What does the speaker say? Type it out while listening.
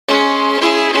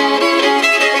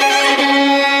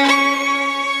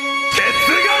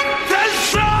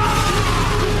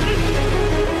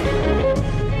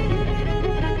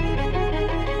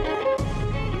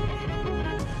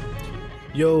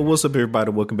what's up, everybody?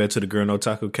 Welcome back to the Girl No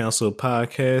Taco Council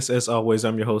podcast. As always,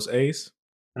 I'm your host, Ace.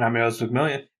 And I'm your host,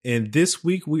 McMillian. And this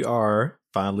week, we are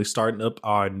finally starting up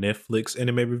our Netflix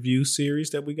anime review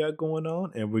series that we got going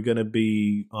on. And we're going to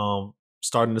be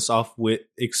starting this off with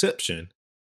Exception.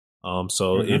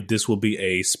 If this will be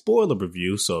a spoiler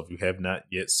review, so if you have not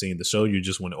yet seen the show,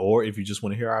 or if you just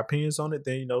want to hear our opinions on it,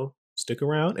 then, stick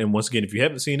around. And once again, if you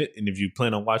haven't seen it and if you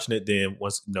plan on watching it, then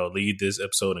leave this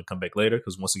episode and come back later,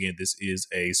 because once again, this is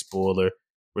a spoiler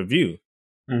review.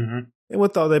 And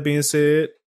with all that being said,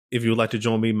 if you would like to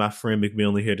join me, my friend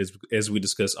McMillan here, as we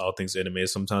discuss all things anime,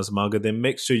 sometimes manga, then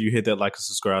make sure you hit that like and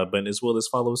subscribe button, as well as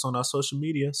follow us on our social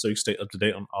media so you stay up to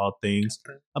date on all things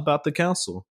about the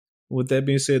council. With that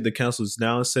being said, the council is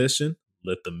now in session.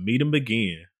 Let the meeting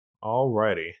begin.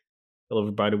 Alrighty. Hello,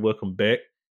 everybody. Welcome back.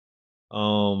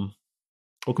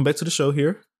 Welcome back to the show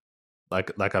here.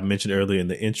 Like I mentioned earlier in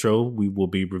the intro, we will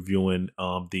be reviewing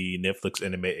the Netflix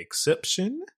anime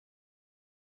Exception.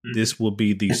 This will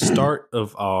be the start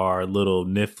of our little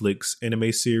Netflix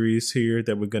anime series here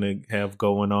that we're going to have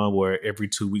going on, where every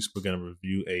 2 weeks we're going to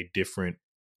review a different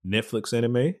Netflix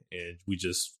anime. And we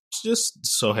just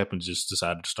so happen to just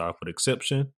decided to start with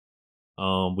Exception.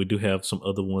 We do have some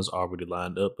other ones already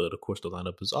lined up, but of course the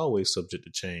lineup is always subject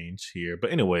to change here.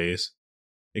 But anyways,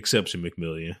 Exception,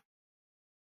 McMillian.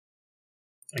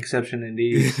 Exception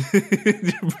indeed.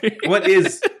 What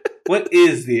is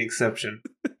the exception?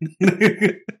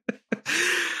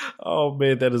 Oh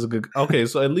man, that is a good. Okay,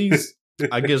 so at least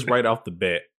I guess right off the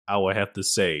bat, I would have to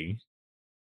say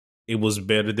it was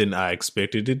better than I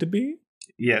expected it to be.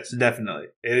 Yes, definitely.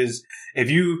 It is.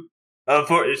 If you,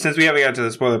 since we haven't got to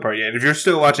the spoiler part yet, if you're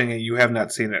still watching and you have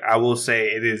not seen it, I will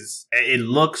say it is. It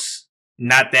looks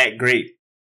not that great,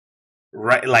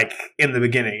 right? Like in the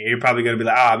beginning, you're probably going to be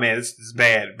like, "Oh man, this is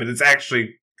bad," but it's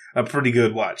actually a pretty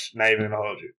good watch. Not even gonna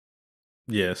hold you.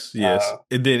 Yes.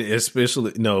 And then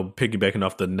especially, piggybacking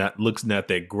off the looks not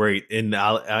that great. And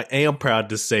I am proud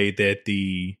to say that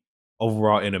the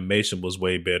overall animation was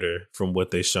way better from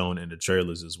what they shown in the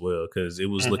trailers as well, because it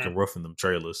was looking rough in them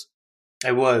trailers.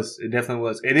 It was. It definitely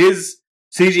was. It is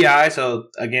CGI, so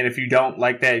again, if you don't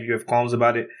like that, if you have qualms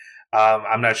about it,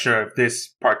 I'm not sure if this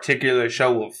particular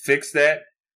show will fix that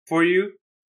for you.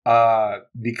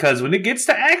 Because when it gets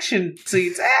to action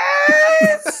scenes,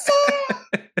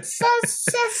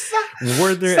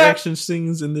 were there action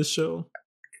scenes in this show?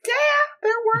 Yeah,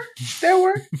 there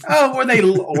were. Oh,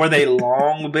 were they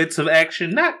long bits of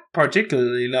action? Not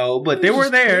particularly, no, but they were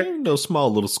there.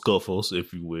 Small little scuffles,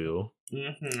 if you will.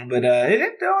 But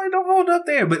it don't hold up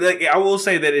there. But I will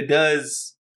say that it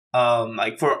does.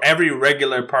 For every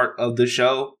regular part of the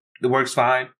show, it works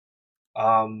fine.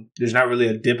 There's not really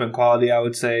a dip in quality, I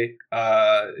would say.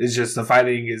 It's just the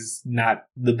fighting is not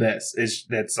the best.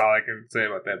 That's all I can say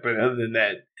about that. But other than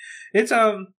that, it's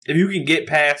if you can get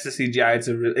past the CGI,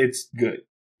 it's good.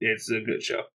 It's a good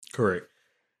show. Correct.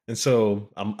 And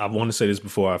so I want to say this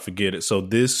before I forget it. So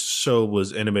this show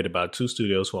was animated by 2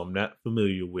 studios who I'm not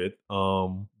familiar with.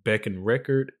 Beacon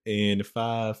Record and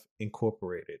Five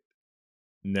Incorporated.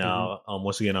 Now,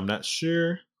 once again, I'm not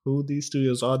sure who these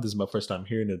studios are. This is my first time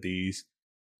hearing of these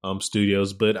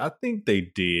studios, but I think they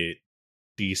did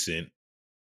decent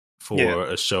for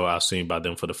a show I've seen by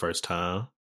them for the first time.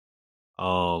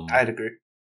 I'd agree.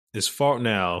 Let's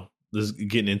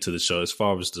get into the show. As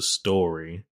far as the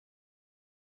story,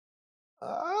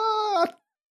 I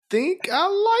think I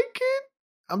like it.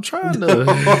 I'm trying to.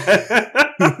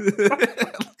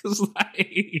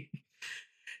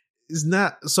 It's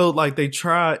not so like they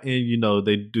try and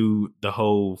they do the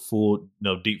whole full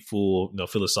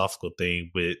philosophical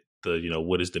thing with the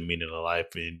what is the meaning of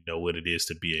life and what it is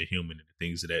to be a human and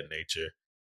things of that nature.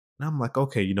 And I'm like,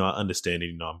 okay, I understand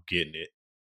it, I'm getting it,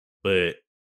 but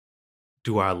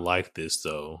do I like this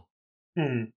though?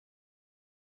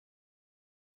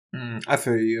 I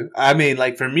feel you. I mean,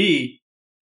 like for me,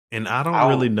 and I don't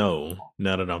really know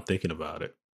now that I'm thinking about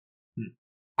it.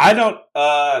 I don't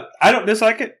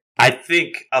dislike it. I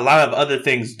think a lot of other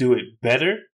things do it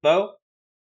better, though.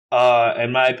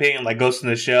 In my opinion, like Ghost in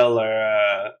the Shell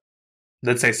or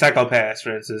let's say Psychopaths,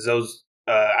 for instance, those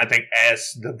I think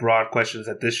ask the broad questions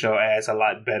that this show asks a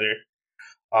lot better.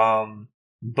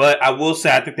 But I will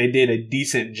say I think they did a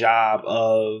decent job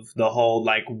of the whole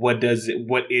what does it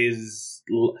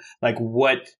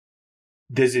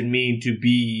mean to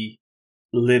be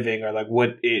living, or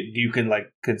what you can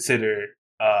consider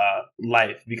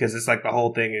life, because it's the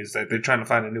whole thing is that they're trying to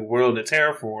find a new world to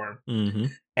terraform,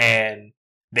 and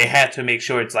they have to make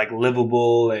sure it's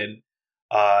livable and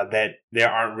that there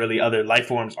aren't really other life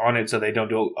forms on it, so they don't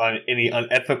do any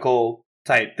unethical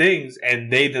type things.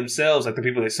 And they themselves, the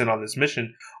people they sent on this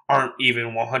mission, aren't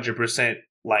even 100%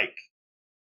 like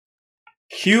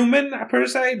human per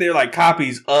se. They're like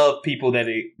copies of people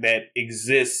that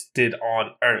existed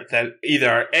on Earth that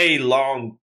either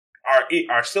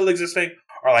are still existing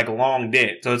or like long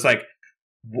dead. So it's like,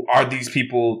 are these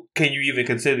people? Can you even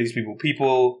consider these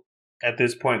people at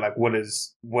this point? Like,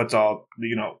 what's all,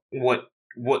 you know, what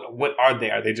are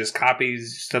they? Are they just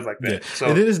copies, stuff like that? Yeah.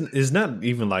 So it's not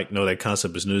even like, no, that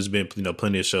concept is new. There's been, you know,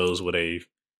 plenty of shows where they,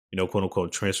 you know, quote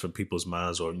unquote, transfer people's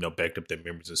minds or, you know, backed up their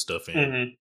memories and stuff,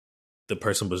 and the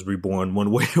person was reborn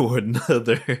one way or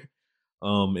another.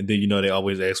 And then, you know, they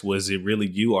always ask, was it really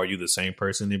you? Are you the same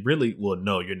person? And really, well,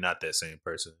 no, you're not that same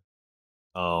person.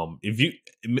 If you,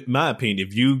 in my opinion,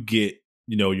 if you get,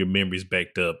 you know, your memories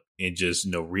backed up and just,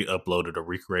 you know, re-uploaded or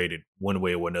recreated one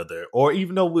way or another, or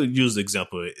even though we'll use the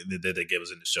example that they gave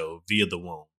us in the show via the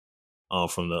womb,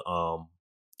 from the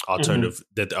alternative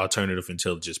that the alternative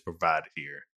intelligence provided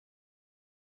here,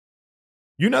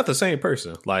 you're not the same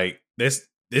person. Like,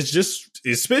 it's just,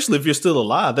 especially if you're still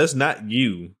alive, that's not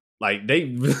you. Like,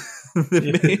 they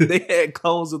they had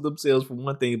clones of themselves for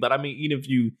one thing, but I mean, even if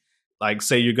you like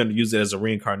say you're going to use it as a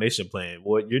reincarnation plan,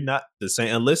 well, you're not the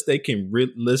same unless they can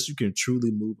unless you can truly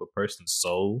move a person's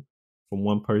soul from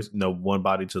one person, no, one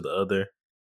body to the other.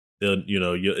 They'll, you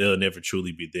know, it'll never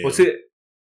truly be there.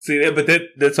 Well, but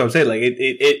that's what I'm saying. Like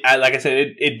like I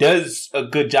said, it does a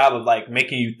good job of like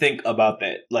making you think about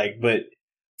that. Like, but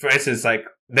for instance, like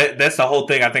that's the whole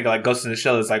thing. I think like Ghost in the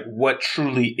Shell is like, what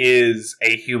truly is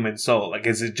a human soul? Like,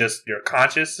 is it just your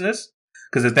consciousness?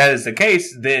 Because if that is the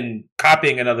case, then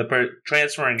copying another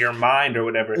transferring your mind or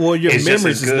whatever. Well, your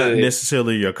memories is not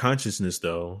necessarily your consciousness,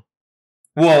 though.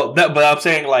 Well, but I'm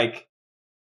saying like,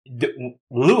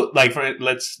 like for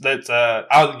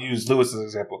I'll use Lewis as an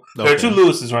example. Okay. There are 2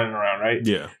 Lewises running around, right?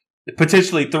 Yeah,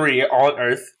 potentially 3 on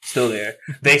Earth still there.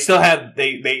 They still have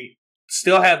they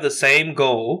still have the same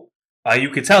goal.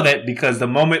 You can tell that because the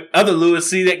moment other Lewis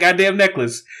see that goddamn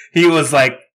necklace, he was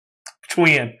like,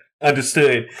 twin.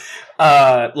 Understood.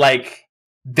 Like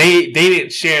they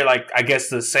didn't share, like, I guess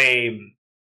the same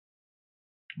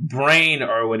brain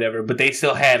or whatever, but they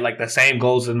still had like the same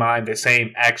goals in mind, the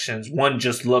same actions. One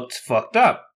just looked fucked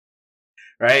up,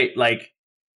 right? Like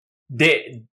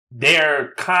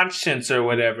their conscience or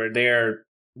whatever,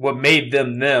 what made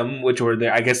them, which were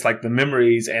their, I guess, like the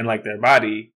memories and like their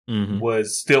body,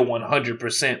 was still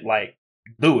 100% like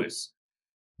Lewis.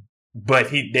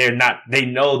 But they're not. They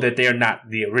know that they're not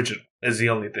the original. Is the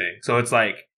only thing. So it's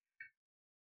like,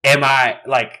 am I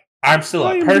like, I'm still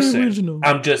a person.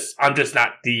 I'm just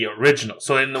not the original.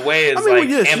 So in the way, it's like,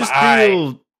 yes, am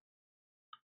I?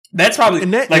 That's probably,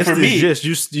 and that, like, for me. Yes,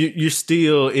 you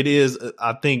still. It is.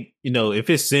 I think, you know, if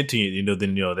it's sentient, you know,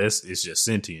 then, you know, it's just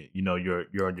sentient. You know, you're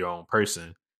your own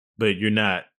person, but you're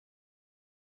not.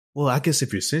 Well, I guess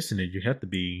if you're sentient, you have to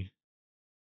be.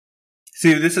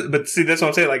 See, that's what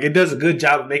I'm saying. Like, it does a good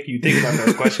job of making you think about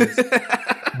those questions,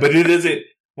 but it doesn't.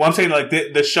 Well, I'm saying, like,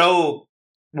 the show.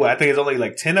 Well, I think it's only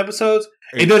like 10 episodes.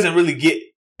 8. It doesn't really get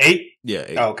 8. Yeah.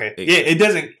 8. Oh, okay. 8. Yeah, it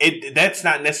doesn't. That's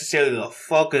not necessarily the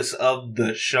focus of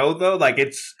the show, though. Like,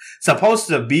 it's supposed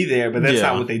to be there, but that's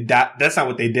not what they. That's not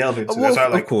what they delve into. Well,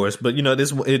 that's of course, but you know,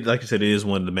 like you said, it is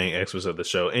one of the main aspects of the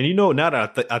show. And you know, now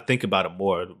that I think about it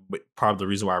more, part of the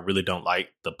reason why I really don't like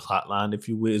the plot line, if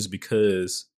you will, is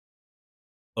because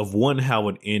of one, how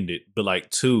it ended, but like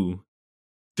 2,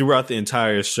 throughout the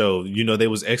entire show, you know, they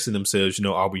was asking themselves, you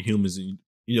know, are we humans, and,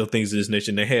 you know, things of this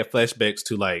nature. And they had flashbacks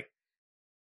to like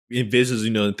visions, you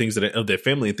know, things of their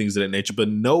family and things of that nature, but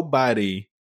nobody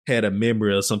had a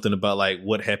memory or something about like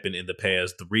what happened in the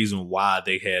past, the reason why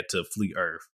they had to flee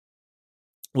Earth.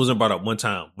 It wasn't brought up one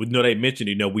time. We know they mentioned,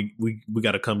 you know, we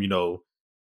got to come, you know,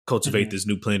 cultivate this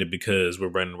new planet because we're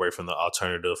running away from the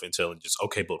alternative intelligence.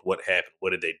 Okay, but what happened? What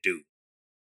did they do?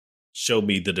 Show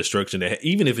me the destruction that,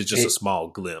 even if it's just a small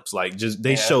glimpse, like just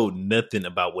they showed nothing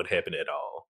about what happened at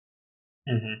all.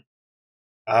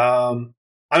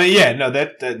 I mean, yeah, no,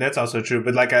 that's also true,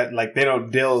 but like they don't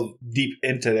delve deep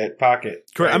into that pocket.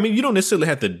 Correct. Right? I mean, you don't necessarily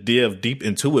have to delve deep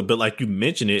into it, but like you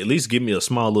mentioned it, at least give me a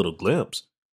small little glimpse.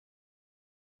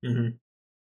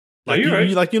 Like, you're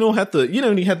right. You don't have to. You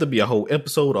don't even have to be a whole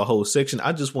episode or a whole section.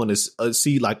 I just want to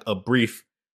see like a brief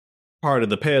part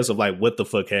of the past of like what the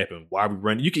fuck happened, why we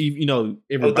running. You can, you know,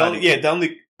 everybody. The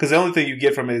only thing you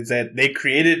get from it is that they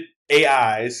created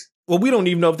AIs. Well, we don't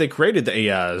even know if they created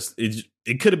the AIs.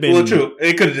 It could have been. Well, true.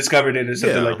 It could have discovered it or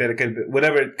something like that. It could have been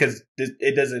whatever, because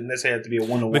it doesn't necessarily have to be a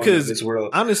one-on-one in this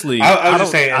world. Honestly, I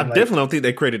definitely don't think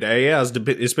they created the AIs,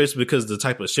 especially because the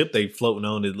type of ship they floating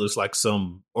on, it looks like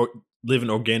some living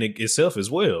organic itself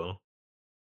as well.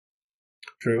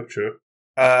 True.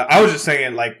 I was just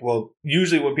saying, like, well,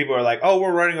 usually when people are like, "Oh,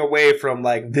 we're running away from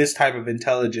like this type of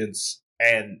intelligence,"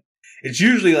 and it's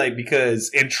usually like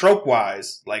because in trope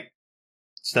wise, like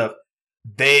stuff,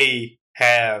 they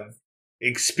have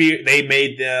they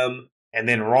made them and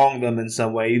then wronged them in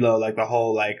some way. You know, like the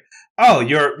whole like, "Oh,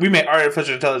 we made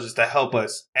artificial intelligence to help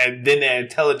us," and then the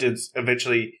intelligence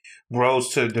eventually grows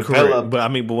to develop.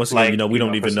 Correct. But once again, we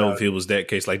don't even know if it was that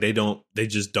case. Like they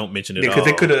just don't mention it at all.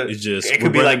 It's just it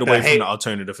could be like away from the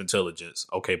alternative intelligence.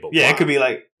 Okay, but yeah, why? it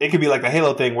could be like the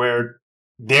Halo thing where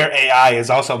their AI is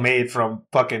also made from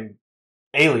fucking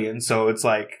aliens. So it's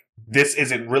like this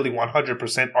isn't really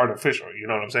 100% artificial. You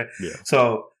know what I'm saying? Yeah.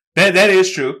 So that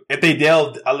is true. If they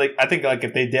delved, I think like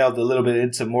if they delved a little bit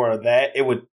into more of that, it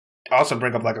would also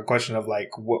bring up like a question of like,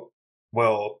 what?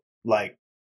 Well, like.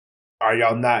 Are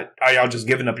y'all just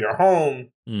giving up your home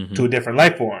to a different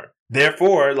life form?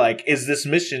 Therefore, like, is this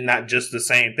mission not just the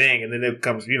same thing? And then it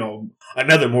becomes,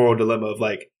 another moral dilemma of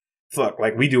like, fuck,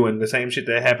 like we doing the same shit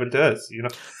that happened to us,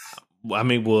 I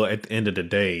mean, at the end of the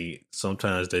day,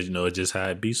 sometimes that it's just how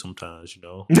it be. Sometimes,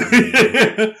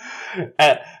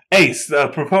 Ace, the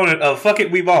proponent of "fuck it,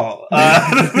 we've all."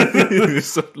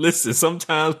 So, listen,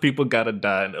 sometimes people gotta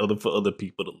die in order for other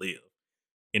people to live.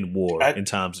 In war, in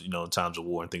times of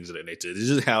war and things of that nature. It's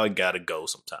just how it gotta go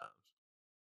sometimes.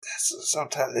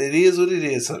 Sometimes it is what it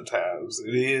is. Sometimes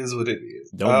it is what it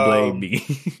is. Don't blame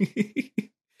me.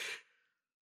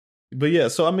 But yeah,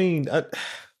 so I mean,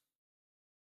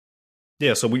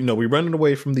 so we're running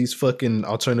away from these fucking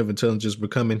alternative intelligence. We're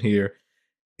coming here,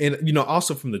 and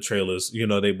also from the trailers,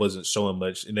 they wasn't showing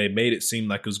much, and they made it seem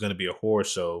like it was going to be a horror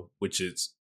show, which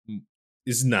it's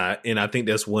not. And I think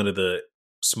that's one of the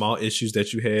small issues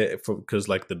that you had because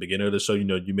like the beginning of the show,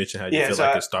 you mentioned how you feel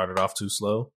like it started off too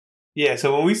slow. Yeah,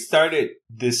 so when we started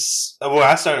this,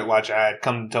 I started watching, I had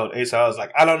come and told Ace, I was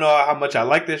like, I don't know how much I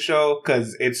like this show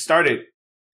because it started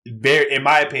in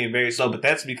my opinion, very slow. But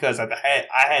that's because I had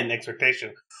an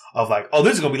expectation of like, oh,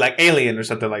 this is gonna be like Alien or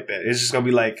something like that. It's just gonna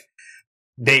be like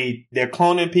they're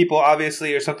cloning people,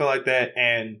 obviously, or something like that.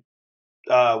 And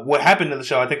what happened in the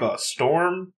show? I think a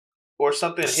storm or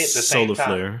something hit the same time. Solar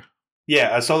flare.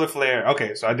 Yeah, a solar flare.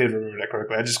 Okay, so I did remember that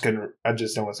correctly. I just didn't want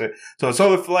to say it. So a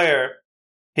solar flare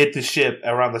hit the ship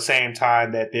around the same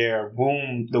time that the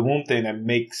womb thing that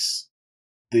makes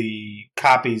the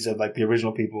copies of like the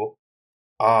original people,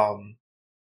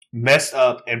 messed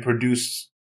up and produced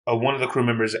one of the crew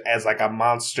members as like a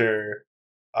monster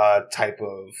type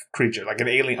of creature, like an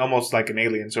alien, almost like an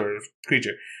alien sort of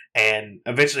creature. And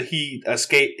eventually he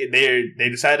escaped. They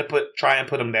decided to try and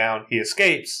put him down. He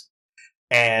escapes.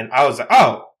 And I was like,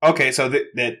 oh, okay, so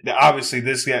that obviously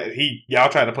this guy, y'all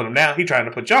trying to put him down. He trying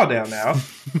to put y'all down now.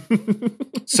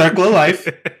 Circle of life.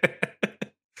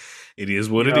 It is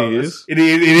what it is. It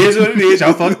is what it is.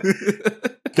 Y'all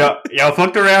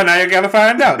fucked around. Now you gotta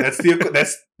find out. That's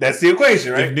the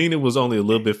equation, right? If Nina was only a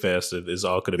little bit faster, this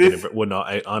all could have been. Well, no,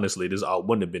 honestly, this all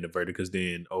wouldn't have been averted because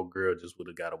then old girl just would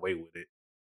have got away with it.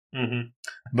 Mm-hmm.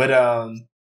 But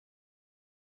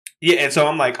yeah, and so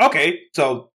I'm like, okay,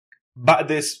 so. But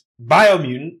this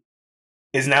biomutant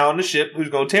is now on the ship who's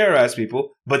going to terrorize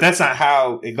people, but that's not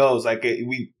how it goes. Like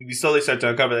we slowly start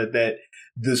to uncover that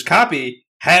this copy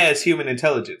has human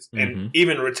intelligence and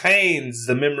even retains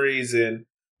the memories and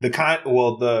the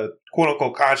quote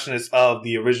unquote consciousness of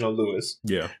the original Lewis.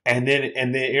 Yeah, and then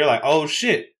you're like, oh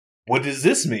shit, what does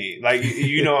this mean? Like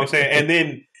you know what I'm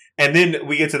saying? And then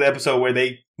we get to the episode where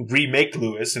they remake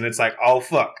Lewis, and it's like, oh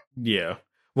fuck, yeah.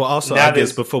 Well, also, I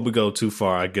guess before we go too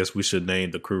far, I guess we should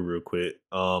name the crew real quick.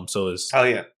 So it's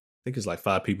I think it's like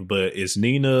 5 people, but it's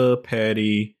Nina,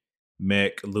 Patty,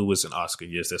 Mac, Lewis, and Oscar.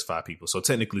 Yes, that's 5 people. So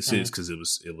technically 6 because it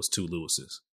was 2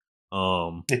 Lewises.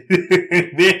 And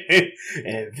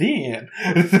then,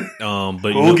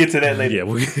 but we'll get to that later.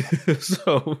 Yeah,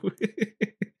 so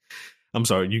I'm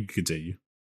sorry, you can continue.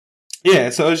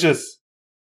 Yeah, so it's just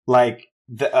like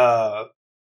the.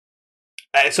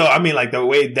 So I mean, like the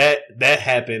way that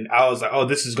happened, I was like, "Oh,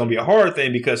 this is going to be a horror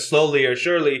thing," because slowly or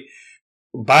surely,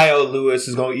 Bio Lewis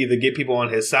is going to either get people on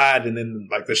his side, and then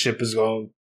like the ship is going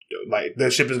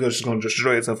just going to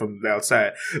destroy itself from the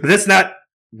outside. But that's not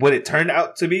what it turned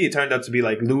out to be. It turned out to be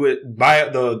like Lewis,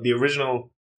 the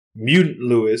original mutant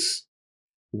Lewis,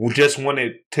 just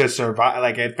wanted to survive.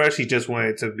 Like at first, he just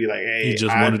wanted to be like, "Hey, he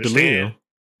just wanted to live."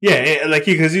 Yeah, like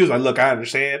because he was like, "Look, I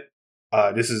understand.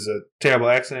 This is a terrible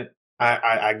accident."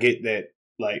 I get that,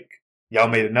 like, y'all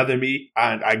made another me.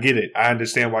 I get it. I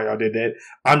understand why y'all did that.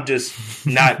 I'm just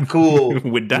not cool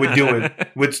with dying.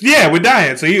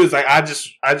 So he was like, I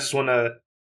just want to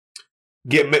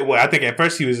I think at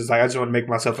first he was just like, I just want to make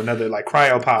myself another like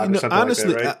cryopod or something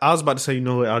honestly, like that, right? I was about to say, you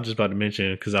know what? I was just about to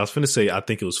mention because I was finna say I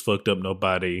think it was fucked up.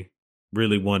 Nobody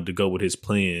really wanted to go with his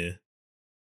plan.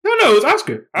 No, it was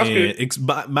Oscar.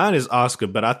 Mine is Oscar,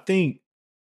 but I think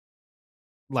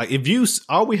like if you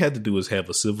all we had to do is have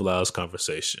a civilized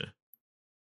conversation,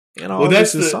 and all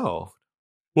this is solved.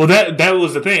 Well, that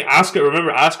was the thing.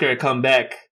 Remember Oscar had come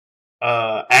back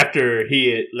after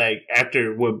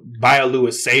after Bio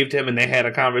Lewis saved him and they had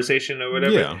a conversation or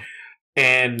whatever. Yeah.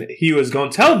 And he was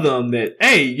gonna tell them that,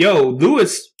 hey, yo,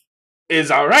 Lewis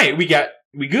is all right. We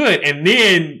good. And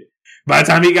then by the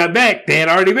time he got back, they had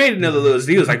already made another Lewis.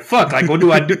 He was like, fuck, like what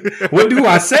do I do? What do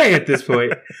I say at this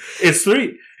point? It's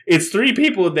three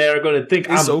people that are gonna think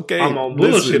I'm on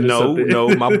bullshit. Listen, no,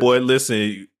 my boy,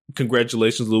 listen.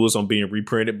 Congratulations, Lewis, on being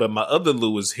reprinted. But my other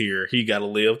Lewis here, he got to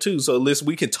live too. So listen,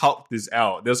 we can talk this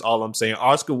out. That's all I'm saying.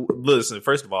 Oscar, listen,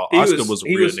 first of all, Oscar was a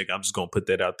real nigga. I'm just gonna put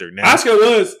that out there now.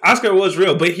 Oscar was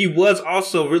real, but he was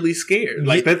also really scared.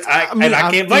 Like that's I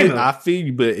can't blame him. I feel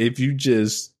you, but if you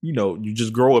just you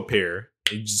just grow a pair,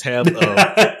 you just have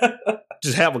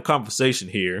a conversation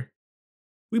here,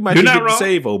 we might get to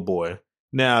save old boy.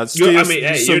 Now, still,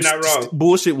 you're not wrong.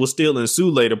 Bullshit will still ensue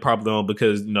later, probably on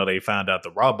because they found out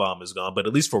the raw bomb is gone. But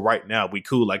at least for right now, we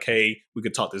cool. Like, hey, we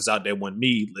could talk this out. That wasn't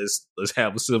me. Let's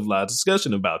have a civilized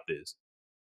discussion about this.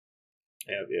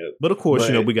 Yeah. But of course,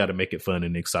 we got to make it fun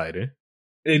and exciting.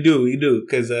 We do,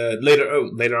 because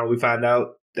later on we find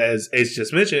out, as Ace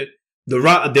just mentioned,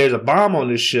 there's a bomb on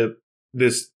this ship.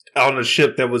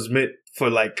 That was meant for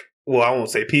like. Well, I won't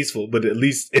say peaceful, but at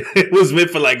least it was meant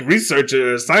for like research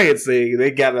or science thing. They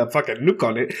got a fucking nuke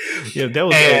on it. Yeah, that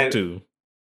was dope too.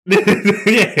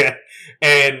 Yeah,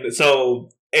 and so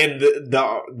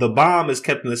the bomb is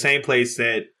kept in the same place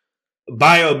that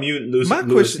Biomutant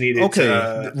Lewis needed.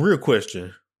 Okay, real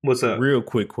question. What's up? Real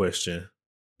quick question.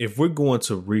 If we're going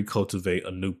to recultivate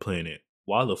a new planet,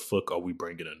 why the fuck are we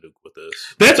bringing a nuke with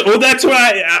us? That's what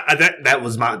that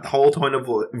was my whole tone of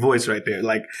voice right there.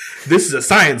 Like, this is a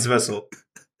science vessel.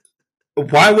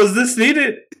 Why was this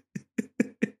needed?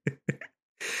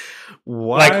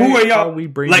 Why who are y'all? Are we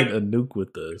bringing a nuke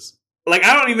with us? Like,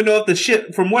 I don't even know if the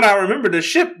ship, from what I remember, the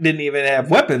ship didn't even have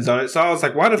weapons on it. So I was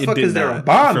like, why the fuck is there a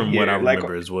bomb from here? What I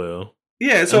remember as well.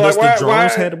 Yeah, so unless the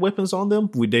drones had weapons on them,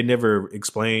 they never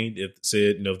explained if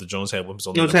the drones had weapons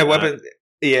on them. Drones had weapons.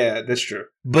 Yeah, that's true.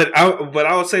 But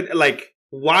I would say, like,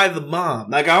 why the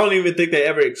bomb? Like, I don't even think they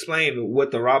ever explained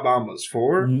what the raw bomb was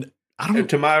for. I don't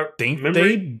to my think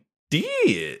memory. They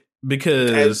did,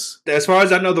 because as far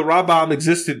as I know, the raw bomb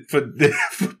existed for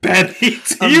bad heat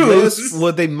to use.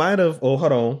 Well, they might have. Oh,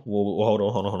 hold on. Well, hold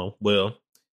on. Well,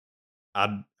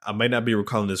 I may not be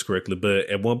recalling this correctly,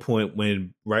 but at one point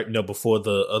when before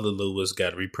the other Lewis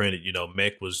got reprinted,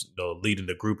 Mech was leading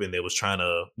the group, and they was trying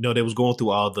to they was going through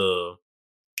all the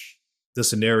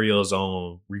scenarios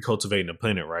on recultivating the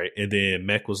planet, right? And then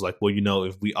Mech was like, well,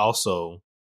 if we also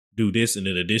do this, and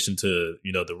in addition to,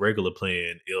 the regular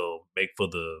plan, it'll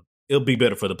be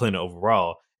better for the planet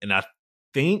overall. And I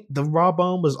think the raw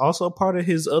bomb was also part of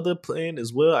his other plan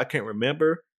as well. I can't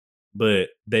remember, but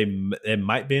it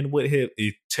might been what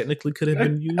it technically could have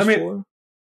been used for.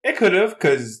 It could have,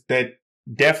 because that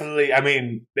definitely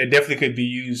could be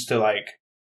used to like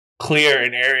clear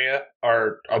an area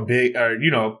or an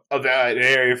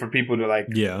area for people to like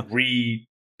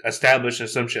re-establish or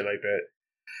some shit like that.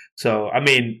 So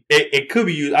it could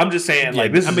be used. I'm just saying,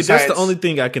 like, this. That's the only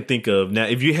thing I can think of now.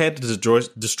 If you had to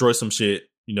destroy some shit,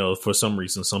 for some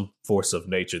reason, some force of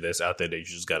nature that's out there that you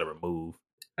just got to remove.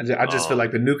 I just feel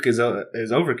like the nuke is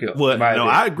overkill. Well, no,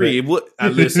 I agree.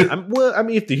 Listen,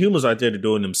 if the humans out there to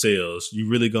do it themselves, you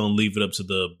really gonna leave it up to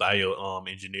the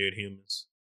engineered humans?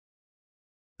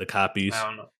 The copies, I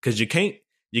don't know, because you can't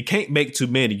make too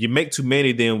many. You make too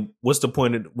many, then what's the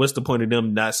point of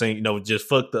them not saying, just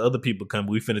fuck the other people come?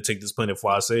 We finna take this planet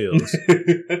for ourselves.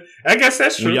 I guess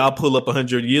that's true. When y'all pull up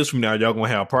 100 years from now, y'all gonna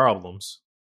have problems.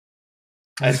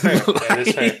 That's fair. That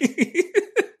is fair.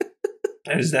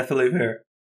 That is definitely fair.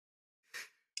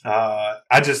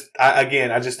 I just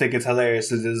think it's hilarious.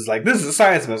 This is a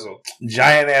science vessel,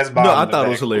 giant ass bomb. No, I thought it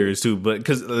was hilarious too, but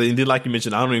because like you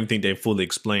mentioned, I don't even think they fully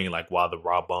explained like why the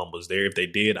raw bomb was there. If they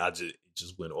did, it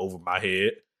just went over my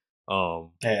head. That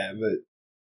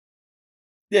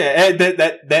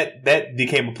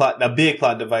became a big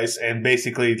plot device, and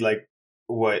basically like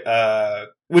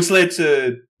which led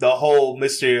to the whole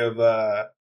mystery of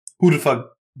who the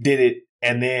fuck did it,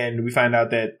 and then we find out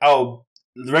that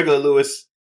the regular Lewis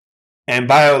and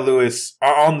Bio Lewis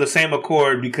are on the same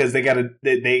accord because they got a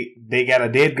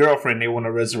dead girlfriend they want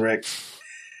to resurrect.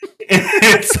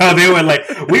 And so they were like,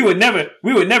 we would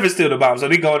never steal the bomb. So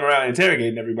they going around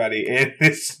interrogating everybody, and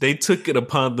they took it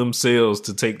upon themselves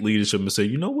to take leadership and say,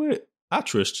 you know what, I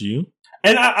trust you.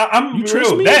 And I'm you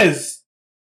real. Me? That is,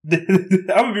 I'm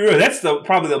gonna be real. That's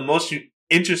probably the most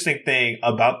interesting thing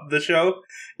about the show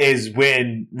is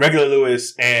when regular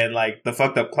Lewis and like the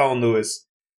fucked up clone Lewis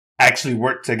actually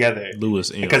work together.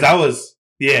 Lewis, because that was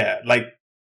because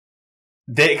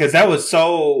that was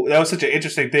such an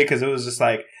interesting thing because it was just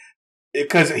like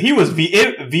because he was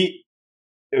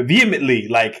vehemently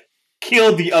like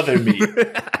kill the other me,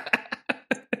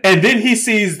 and then he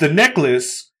sees the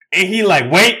necklace and he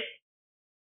like wait,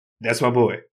 that's my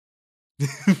boy.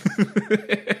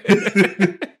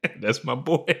 That's my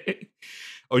boy.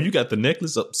 Oh, you got the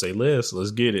necklace up? Say less.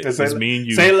 Let's get it. It's me and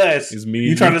you. Say less. It's me.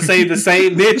 You trying to save the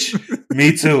same bitch?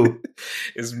 Me too.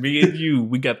 It's me and you.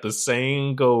 We got the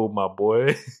same goal, my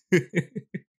boy.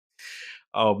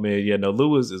 Oh man, yeah. No,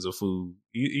 Lewis is a fool.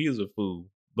 He is a fool.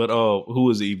 But who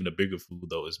is even a bigger fool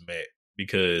though is Matt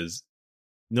because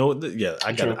I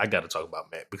got to talk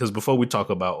about Matt because before we talk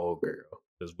about old girl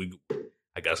because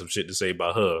I got some shit to say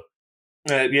about her.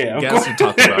 Got to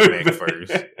talk about Mac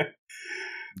first.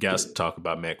 Got to talk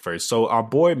about Mac first. So our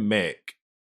boy Mac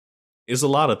is a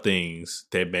lot of things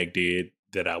that Mac did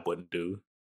that I wouldn't do.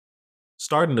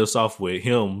 Starting us off with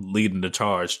him leading the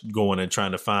charge, going and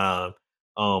trying to find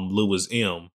Lewis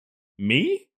M.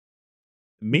 Me?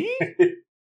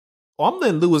 I'm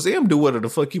letting Lewis M do whatever the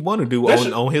fuck he want to do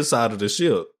on his side of the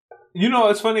ship. You know,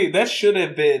 it's funny. That should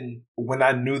have been when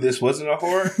I knew this wasn't a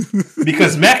horror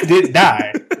because Mac did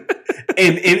die.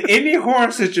 And in any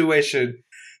horror situation,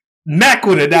 Mac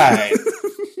would have died.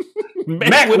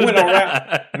 Mac went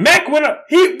around.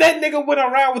 That nigga went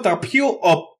around with a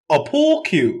pool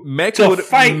cue. Mac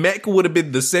would have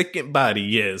been the second body.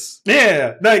 Yes.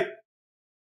 Yeah. Like,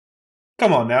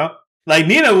 come on now. Like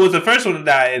Nina was the first one to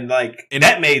die, and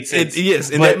that made sense.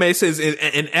 That made sense.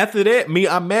 And after that,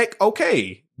 I'm Mac.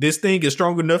 Okay, this thing is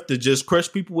strong enough to just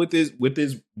crush people with his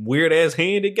weird ass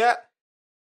hand it got.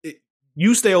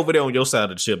 You stay over there on your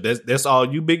side of the ship. That's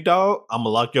all you, big dog. I'm gonna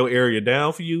lock your area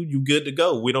down for you. You good to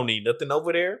go. We don't need nothing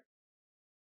over there.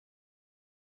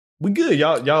 We good.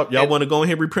 Y'all want to go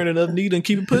ahead and reprint another Nita and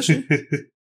keep it pushing?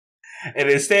 And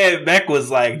instead, Mac was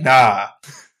like, nah,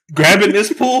 grabbing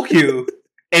this pool cue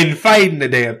and fighting the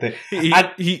damn thing.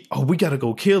 We gotta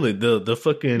go kill it.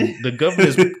 The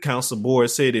governance council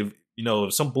board said if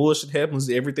some bullshit happens,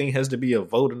 everything has to be a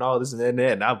vote and all this and that,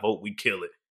 and I vote we kill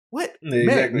it. What? Exactly.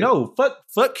 Mac, no,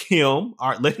 fuck him.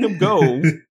 All right, let him go.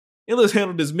 And let's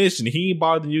handle this mission. He ain't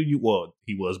bothering you. He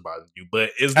was bothering you, but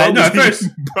as long as he's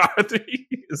bothering you,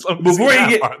 before he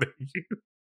get bothering you.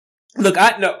 Look,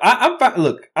 I'm fine.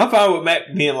 Look, I'm fine with Mac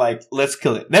being like, let's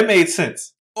kill it. That made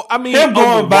sense. I mean, him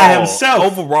going by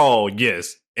himself. Overall,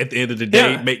 yes. At the end of the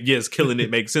day, killing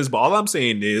it makes sense. But all I'm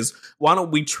saying is, why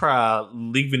don't we try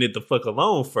leaving it the fuck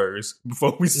alone first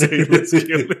before we say let's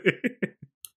kill it?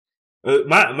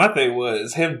 My thing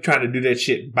was him trying to do that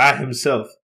shit by himself.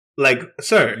 Like,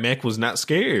 sir, Mac was not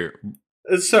scared.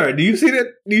 Sir, do you see that?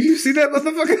 Did you see that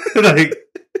motherfucker? Like,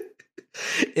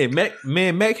 and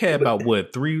Mac had about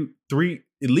what three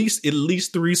at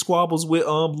least three squabbles with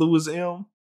Lewis M.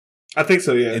 I think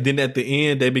so, yeah. And then at the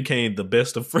end, they became the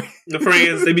best of friends. The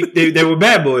friends, they were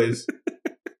bad boys.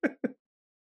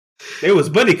 They was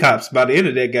buddy cops by the end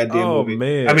of that goddamn movie.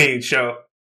 Man. I mean, show.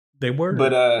 They were.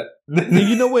 But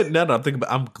you know what? Now that I'm thinking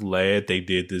about it, I'm glad they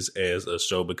did this as a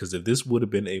show because if this would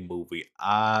have been a movie,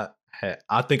 I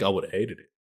think I would have hated it.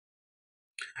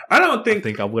 I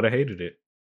think I would have hated it.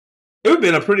 It would have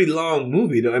been a pretty long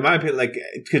movie, though, in my opinion, like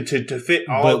to fit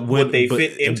all what they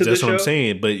fit into the show. That's what I'm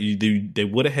saying. But they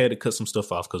would have had to cut some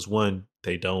stuff off because one,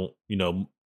 they don't,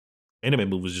 anime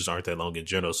movies just aren't that long in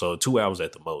general. So 2 hours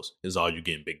at the most is all you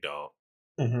getting, big dog.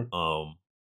 Mm-hmm.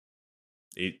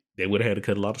 They would have had to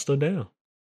cut a lot of stuff down.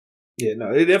 Yeah,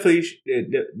 no, it definitely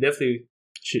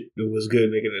was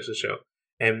good making this a show.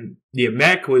 And yeah,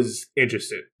 Mac was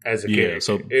interested as a character.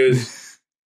 So it was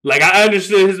like I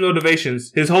understood his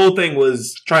motivations. His whole thing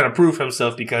was trying to prove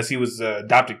himself because he was an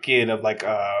adopted kid of like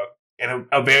a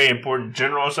very important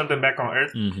general or something back on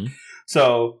Earth. Mm-hmm.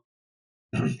 So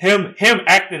him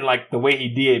acting like the way he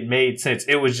did made sense.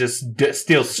 It was just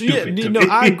still stupid. Yeah,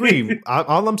 I agree.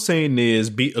 All I'm saying is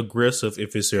be aggressive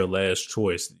if it's your last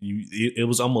choice. It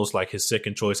was almost like his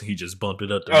second choice, and he just bumped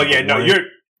it up. To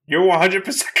you're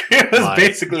 100%.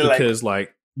 Basically because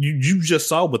you just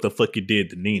saw what the fuck it did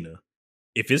to Nina.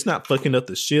 If it's not fucking up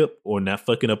the ship or not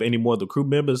fucking up any more of the crew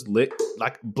members,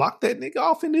 block that nigga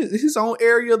off in his own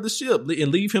area of the ship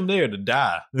and leave him there to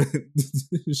die.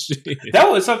 Shit.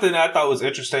 That was something that I thought was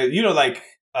interesting.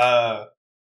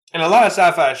 in a lot of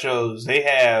sci-fi shows,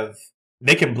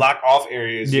 they can block off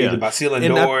areas either by sealing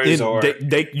doors or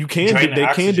you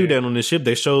can do that on the ship.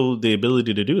 They show the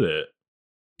ability to do that.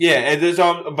 Yeah,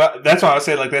 and but that's why I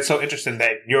say like that's so interesting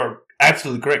that you're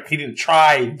absolutely correct. He didn't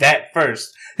try that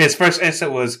first. His first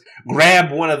instinct was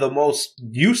grab one of the most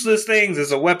useless things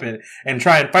as a weapon and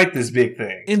try and fight this big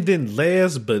thing. And then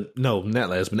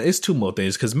it's two more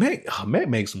things because Mac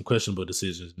makes some questionable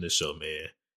decisions in this show, man.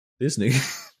 This nigga,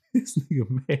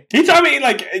 man. He told me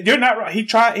like you're not right.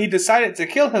 He decided to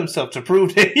kill himself to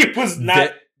prove that he was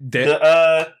not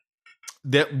the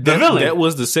villain. That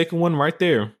was the second one right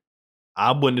there.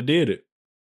 I wouldn't have did it.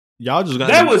 Y'all just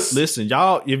gotta listen,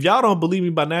 y'all. If y'all don't believe me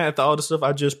by now after all the stuff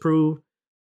I just proved,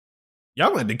 y'all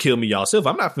gonna have to kill me yourself.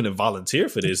 I'm not finna volunteer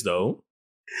for this though.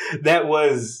 That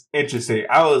was interesting.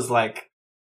 I was like,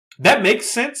 that makes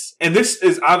sense. And this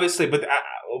is obviously, but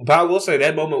I will say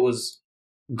that moment was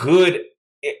good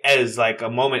as like a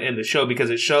moment in the show because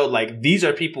it showed like these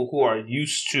are people who are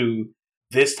used to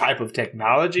this type of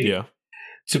technology. Yeah.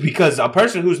 Because a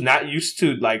person who's not used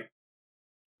to like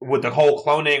with the whole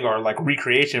cloning or like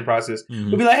recreation process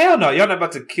would be like, hell no, y'all not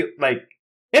about to kill. Like,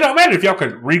 it don't matter if y'all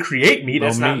could recreate me.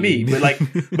 That's not me. But like,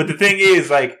 but the thing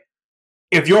is, like,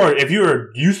 if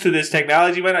you're used to this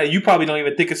technology right now, you probably don't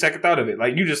even think a second thought of it.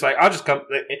 Like, you just like, I'll just come.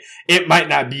 It might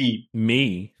not be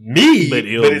me, but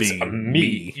it's be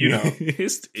me. You know,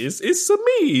 it's a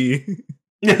me.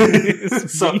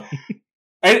 So,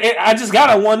 and I just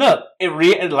got a one up.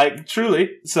 Like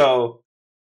truly. So,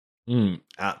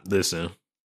 listen.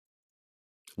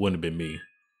 Wouldn't have been me.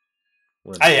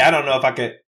 I don't know if I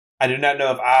could. I do not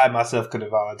know if I myself could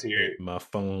have volunteered. My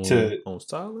phone on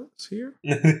silence here.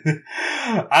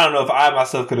 I don't know if I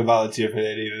myself could have volunteered for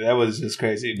that either. That was just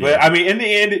crazy. Yeah. But I mean, in the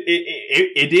end,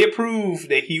 it did prove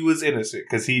that he was innocent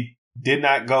because he did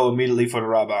not go immediately for the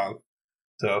raw bomb.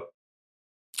 So,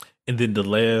 and then the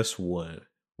last one,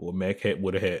 well, Mac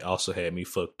would have also had me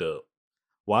fucked up.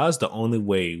 Why is the only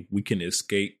way we can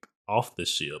escape off the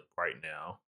ship right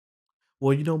now?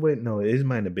 Well, you know what? No, it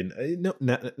might have been. No,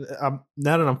 now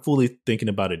that I'm fully thinking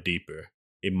about it deeper,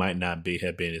 it might not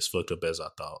have been as fucked up as I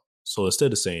thought. So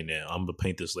instead of saying that, I'm gonna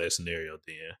paint this last scenario.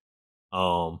 Then,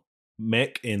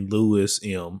 Mac and Lewis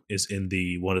M is in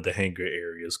one of the hangar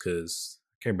areas because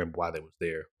I can't remember why they was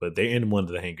there, but they're in one of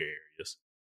the hangar areas,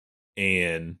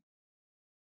 and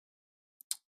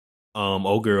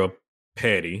old girl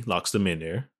Patty locks them in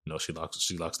there. You know, she locks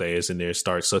their ass in there,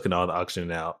 starts sucking all the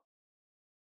oxygen out.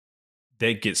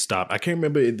 That gets stopped. I can't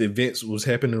remember if the events was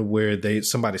happening where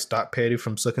somebody stopped Patty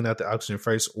from sucking out the oxygen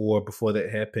first, or before that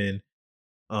happened,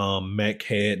 Mac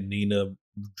had Nina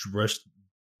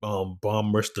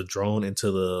bomb rushed the drone into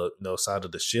the side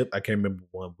of the ship. I can't remember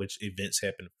which events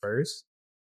happened first.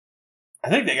 I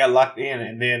think they got locked in,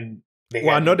 and then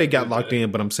I know they got locked in,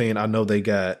 but I'm saying I know they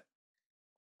got.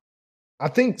 I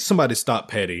think somebody stopped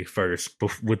Patty first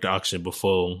with the oxygen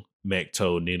before Mac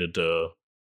told Nina to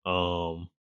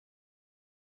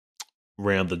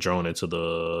ram the drone into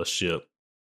the ship.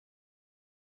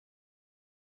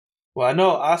 Well, I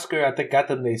know Oscar, I think, got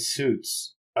them their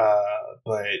suits.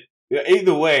 But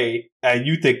either way,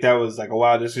 you think that was like a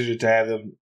wild decision to have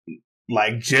them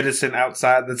like jettison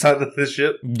outside the side of the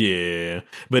ship? Yeah.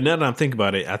 But now that I'm thinking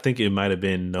about it, I think it might have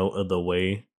been no other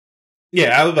way.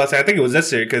 Yeah, I was about to say, I think it was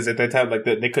necessary because at that time, like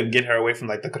they couldn't get her away from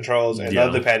like the controls, and the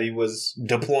other Patty was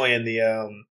deploying the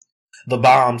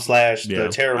bomb / the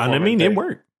terror. I mean, it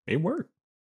worked. It worked.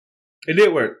 It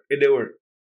did work.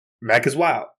 Mac is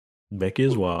wild. Mac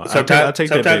is wild. Sometimes, I take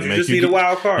that back, you Mac. just need a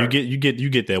wild card. You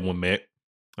get that one, Mac.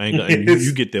 I ain't gonna,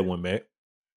 you get that one, Mac.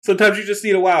 Sometimes you just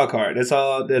need a wild card. That's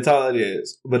all it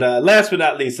is. But last but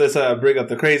not least, let's bring up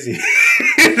the crazy,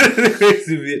 the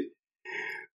crazy bit.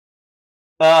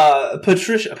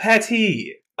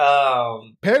 Patty.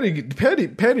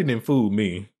 Patty didn't fool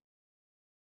me.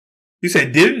 You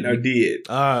said didn't or did?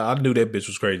 I knew that bitch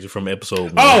was crazy from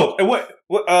episode 1. Oh, and what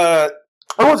was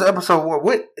episode 1?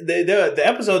 What the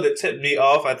episode that tipped me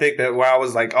off? I think that where I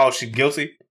was like, oh, she's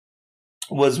guilty,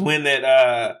 was when they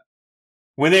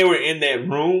were in that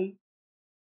room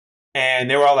and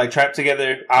they were all like trapped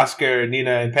together, Oscar,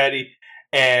 Nina,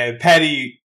 and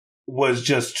Patty was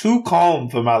just too calm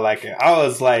for my liking. I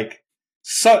was like,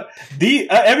 so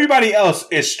everybody else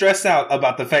is stressed out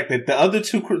about the fact that the other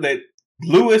two that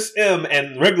Lewis M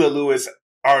and regular Lewis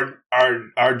are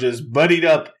just buddied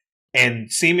up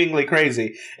and seemingly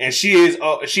crazy, and she is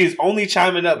only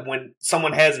chiming up when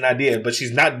someone has an idea, but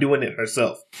she's not doing it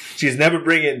herself. She's never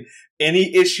bringing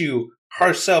any issue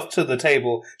herself to the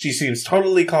table. She seems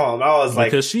totally calm. I was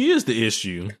like, because she is the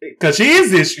issue. Because she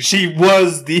is the issue. She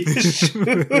was the issue.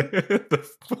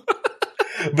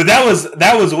 But that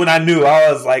was when I knew.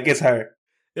 I was like, it's her.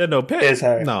 Yeah, no, Patty. It's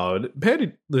her. No,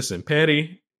 Patty. Listen,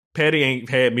 Patty ain't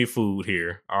had me food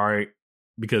here. All right,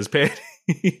 because Patty,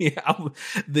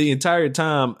 the entire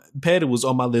time, Patty was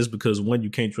on my list because one, you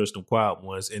can't trust them quiet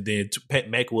ones, and then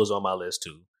Mac was on my list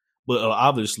too. But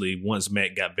obviously, once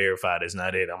Mac got verified as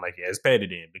not it, I'm like, yeah, it's Patty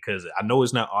then, because I know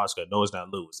it's not Oscar, I know it's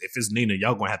not Lewis. If it's Nina,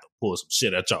 y'all gonna have to pull some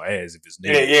shit out your ass if it's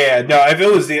Nina. Yeah. No, if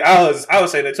it was I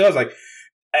was saying that too. I was like,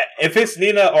 if it's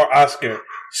Nina or Oscar,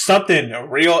 something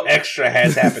real extra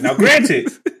has happened. Now,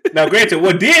 granted,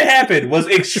 what did happen was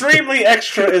extremely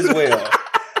extra as well.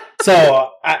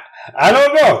 So I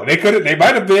don't know. They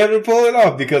might have been able to pull it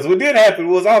off because what did happen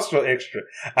was also extra.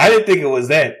 I didn't think it was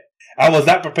that. I was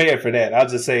not prepared for that. I'll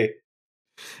just say,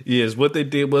 yes, what they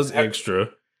did was extra.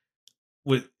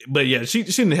 But yeah, she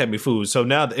didn't have me food. So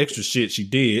now the extra shit she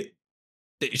did,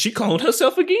 she cloned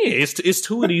herself again. It's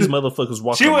two of these motherfuckers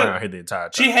walking around here the entire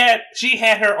time. She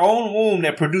had her own womb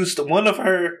that produced one of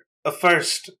her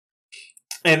first,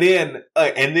 and then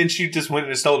she just went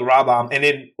and stole the raw bomb, and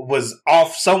then was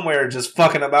off somewhere just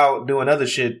fucking about doing other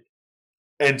shit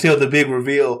until the big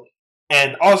reveal.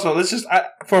 And also,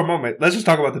 for a moment, let's just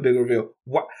talk about the big reveal.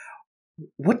 What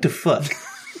the fuck?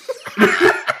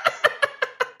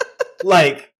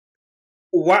 Like,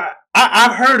 why?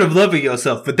 I've heard of loving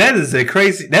yourself, but that is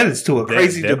to a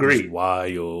crazy degree.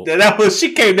 Wild.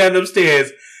 She came down them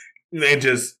stairs and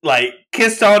just like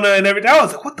kissed on her and everything. I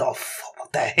was like, what the fuck?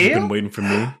 What the hell? You've been waiting for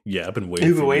me? Yeah, I've been waiting for you.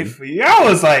 You've been waiting for you. I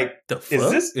was like, the fuck?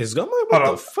 Is this? Is what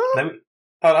the fuck?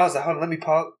 I was like, hold on, let me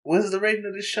pause. What is the rating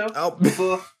of this show?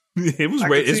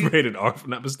 It's rated R, if I'm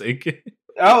not mistaken.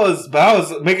 I was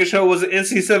making sure it was an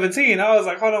NC-17. I was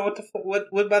like, hold on,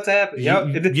 what about to happen?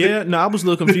 Yeah, no, I was a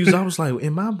little confused. I was like,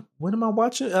 what am I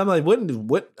watching? I'm like, what?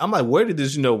 I'm like, where did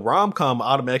this, rom-com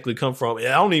automatically come from? I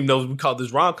don't even know if we call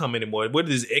this rom-com anymore. Where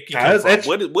did this Eki come from?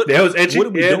 That was etchy. What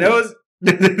are we doing?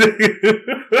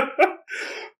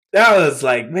 That was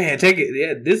like, man, take it.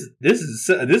 Yeah, this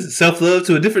is self-love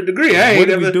to a different degree. What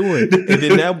are we doing?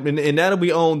 And now that we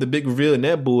own the big reveal and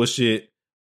that bullshit,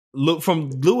 look, from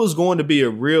Lewis going to be a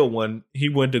real one, he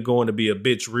went to going to be a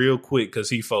bitch real quick because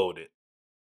he folded.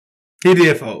 He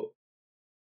did fold.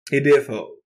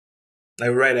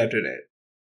 Like right after that,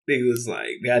 he was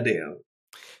like, goddamn.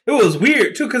 It was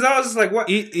weird too because I was just like, what?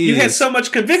 You had so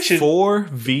much conviction.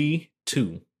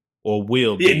 4v2. Or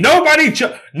will be. Yeah, nobody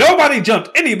jumped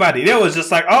anybody. There was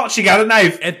just like, oh, she got a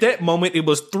knife. At that moment, it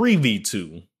was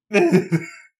 3v2.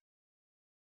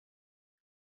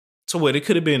 So what? It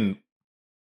could have been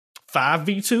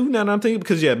 5v2. Now that I'm thinking,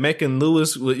 because Mac and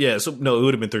Lewis. It would have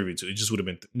been 3v2. It just would have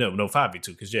been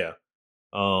 5v2. Because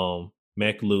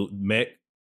Mac,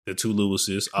 the two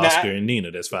Lewises, Oscar and Nina.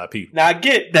 That's 5 people. Now I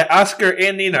get that Oscar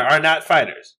and Nina are not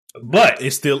fighters, but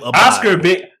it's still a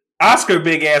Oscar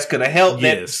big ass could have held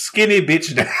that skinny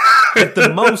bitch down. At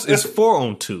the most, it's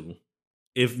 4-on-2.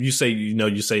 If you say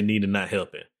Nina not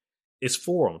helping, it's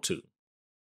 4-on-2.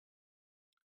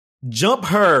 Jump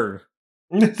her.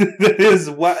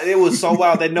 It was so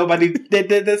wild that nobody.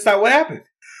 That's not what happened.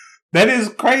 That is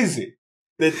crazy.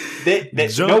 That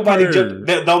nobody jumped.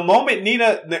 The moment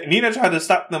Nina tried to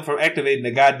stop them from activating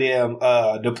the goddamn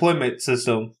deployment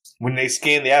system when they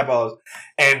scanned the eyeballs,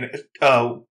 and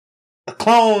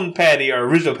clone Patty or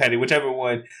original Patty, whichever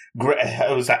one,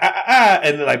 it was like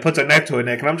and then like puts a knife to her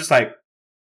neck, and I'm just like,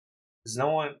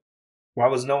 why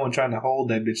was no one trying to hold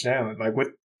that bitch down? Like,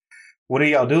 what are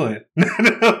y'all doing?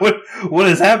 what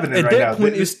is happening at right now? At that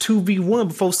point, it's 2v1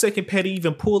 before second Patty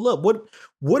even pull up.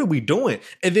 What are we doing?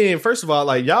 And then first of all,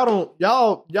 like are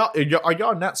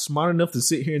y'all not smart enough to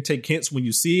sit here and take hints when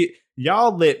you see it?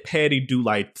 Y'all let Patty do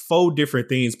like 4 different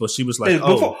things, but she was like,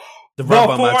 the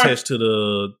robot attached to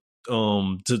the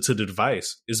to the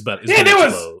device is about to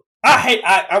explode.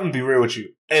 I'm gonna be real with you.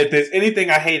 If there's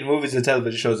anything I hate in movies and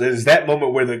television shows, it is that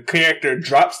moment where the character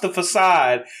drops the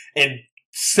facade and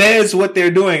says what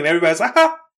they're doing, and everybody's like,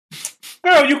 girl,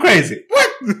 you crazy. What?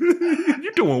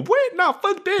 You doing what? Nah,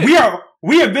 fuck that.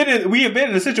 We have been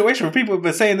in a situation where people have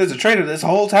been saying there's a traitor this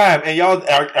whole time, and y'all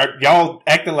are y'all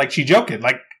acting like she joking.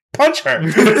 Like, punch her.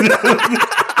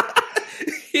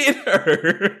 Hit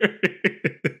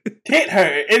her.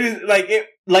 It is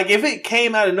like if it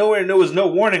came out of nowhere and there was no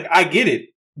warning, I get it.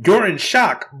 You're in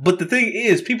shock. But the thing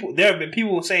is, there have been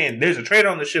people saying there's a traitor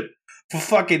on the ship for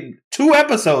fucking 2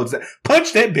 episodes.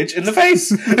 Punch that bitch in the face.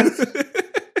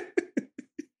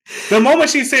 The moment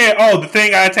she said, "Oh, the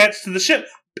thing I attached to the ship."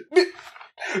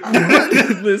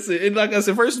 Listen, and like I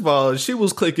said, first of all, she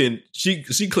was clicking. She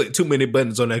clicked too many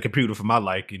buttons on that computer for my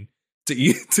liking.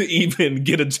 to even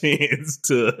get a chance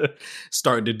to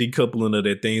start the decoupling of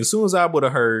that thing. As soon as I would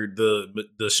have heard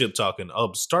the ship talking,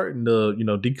 starting the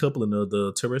decoupling of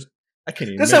the terrorist. I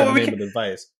can't even remember the name of the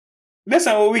device. That's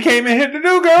not what we came in here to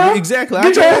do, girl. Exactly.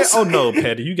 Oh no,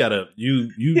 Patty, you gotta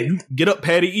you get up,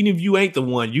 Patty. Even if you ain't the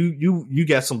one, you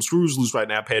got some screws loose right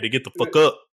now, Patty. Get the fuck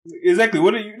up. Exactly.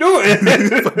 What are you doing?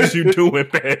 What is you doing,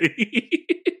 Patty?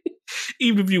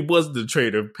 Even if you wasn't the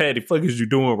traitor, Patty, fuck is you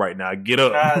doing right now? Get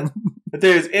up. If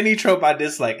there's any trope I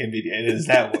dislike in media, it is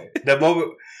that way. The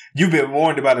moment you've been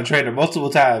warned about a traitor multiple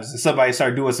times and somebody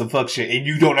start doing some fuck shit and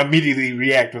you don't immediately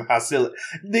react with hostility.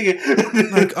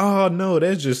 Nigga. Like, oh no,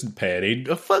 that's just Patty.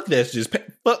 Fuck, that's just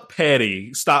fuck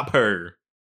Patty. Stop her.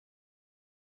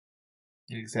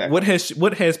 Exactly.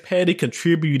 What has Patty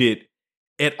contributed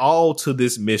at all to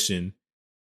this mission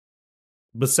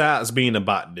besides being a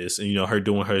botanist and her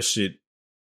doing her shit,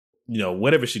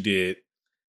 whatever she did?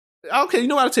 Okay, you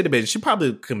know what, I'll take the bait. She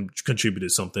probably contributed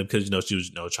something because she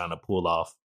was trying to pull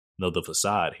off the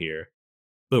facade here.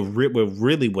 But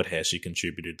really, what has she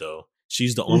contributed though?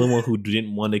 She's the only one who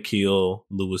didn't want to kill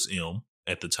Lewis M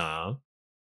at the time.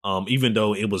 Even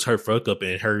though it was her fuck up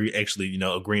and her actually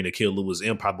agreeing to kill Lewis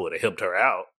M probably would have helped her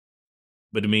out.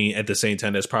 But I mean, at the same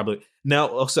time, that's probably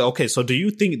now. So do you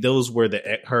think those were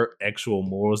her actual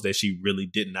morals, that she really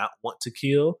did not want to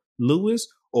kill Lewis,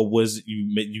 or was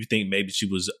you think maybe she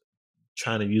was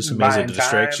trying to use him as a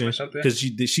distraction? Because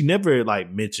she never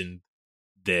mentioned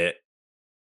that.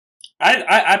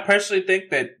 I personally think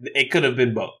that it could have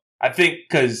been both. I think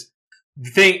because the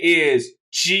thing is,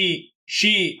 she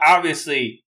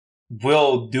obviously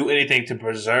will do anything to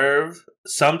preserve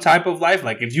some type of life.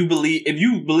 Like if you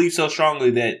believe so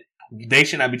strongly that they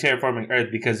should not be terraforming Earth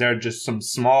because there are just some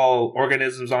small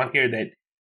organisms on here that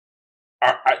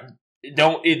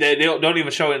don't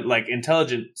even show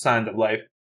intelligent signs of life.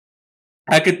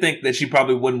 I could think that she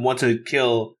probably wouldn't want to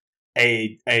kill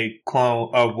a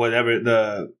clone of whatever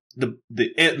the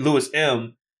Lewis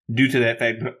M due to that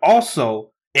fact. But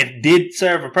also it did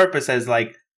serve a purpose as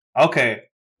okay,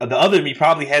 the other me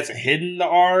probably hasn't hidden the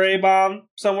RA bomb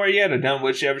somewhere yet or done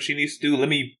whatever she needs to do. Let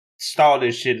me stall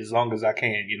this shit as long as I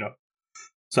can,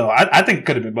 So I think it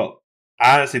could have been both.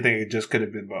 I honestly think it just could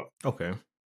have been both. Okay.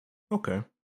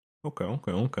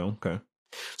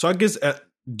 So I guess,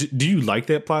 do you like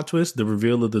that plot twist, the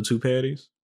reveal of the two Patties?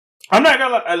 I'm not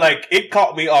gonna it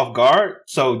caught me off guard.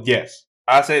 So yes,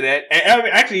 I say that. And I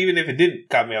mean, actually, even if it didn't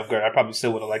caught me off guard, I probably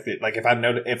still would have liked it. Like if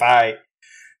I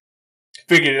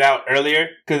figured it out earlier,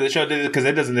 because the show did it, because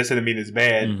it doesn't necessarily mean it's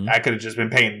bad. Mm-hmm. I could have just been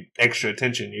paying extra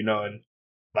attention, and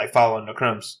following the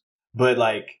crumbs. But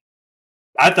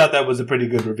I thought that was a pretty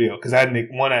good reveal because I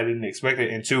didn't expect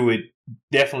it, and two, it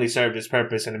definitely served its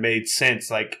purpose and it made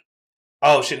sense.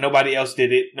 Oh shit, nobody else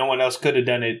did it. No one else could have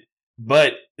done it.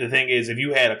 But the thing is, if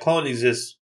you had a clone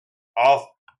exist off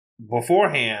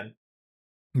beforehand,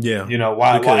 yeah,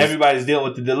 while everybody's dealing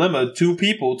with the dilemma, two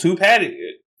Patty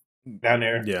down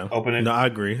there, yeah, opening. No, I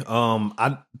agree.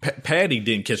 Patty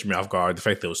didn't catch me off guard. The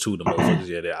fact there was two of them motherfuckers,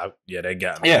 that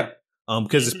got me. Yeah.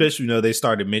 Because especially, they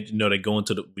started mentioning, they go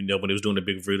into the, when they was doing the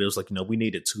big reveal, it was we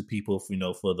needed two people,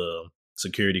 for the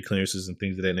security clearances and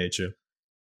things of that nature.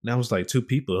 And I was like, two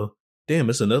people? Damn,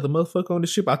 it's another motherfucker on the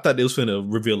ship. I thought they was finna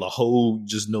reveal a whole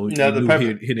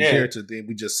hidden character. Then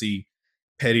we just see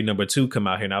Patty number 2 come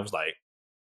out here, and I was like,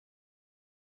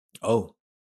 oh,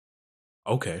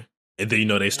 okay. And then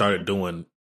they started doing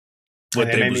what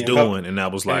they was doing, and I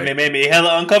was like, and it made me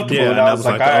hella uncomfortable. Yeah, and I was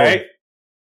like, all right.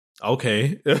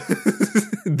 Okay,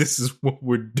 this is what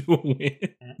we're doing.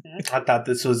 I thought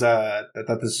this was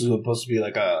supposed to be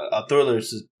a thriller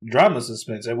drama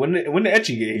suspense. When did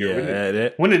Ecchi get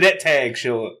here? When did that tag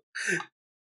show up?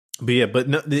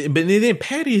 But then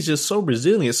Patty is just so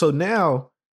resilient. So now,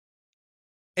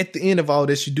 at the end of all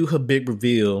this, you do her big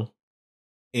reveal,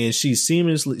 and she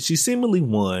seemingly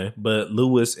won, but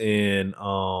Lewis M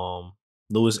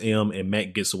and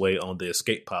Mac gets away on the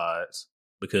escape pods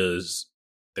because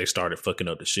they started fucking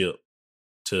up the ship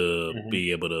to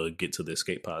be able to get to the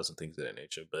escape pods and things of that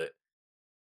nature. But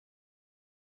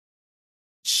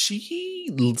she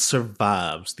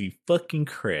survives the fucking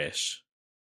crash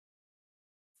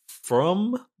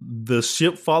from the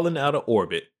ship falling out of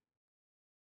orbit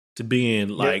to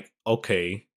being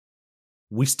okay,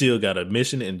 we still got a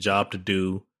mission and job to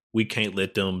do. We can't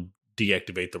let them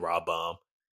deactivate the raw bomb.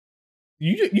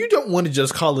 You don't want to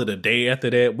just call it a day after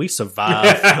that. We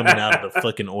survived coming out of the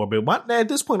fucking orbit. Why, at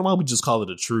this point, why don't we just call it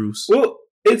a truce? Well,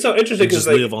 it's so interesting because just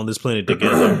live on this planet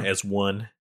together as one.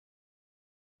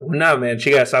 No, man, she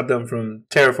got to stop them from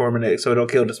terraforming it so it don't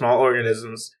kill the small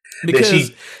organisms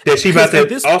because that she about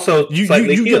to also you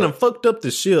done fucked up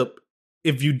the ship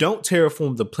if you don't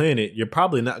terraform the planet, you're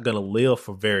probably not going to live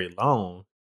for very long.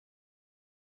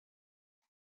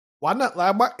 Why not?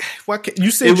 Why can't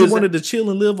you said you wanted to chill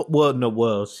and live?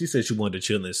 Well, she said she wanted to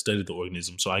chill and study the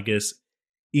organism. So I guess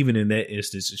even in that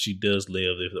instance, if she does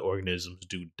live, if the organisms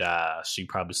do die, she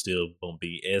probably still won't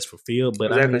be as fulfilled.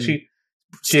 But exactly. I mean,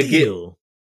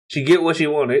 she get what she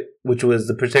wanted, which was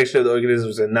the protection of the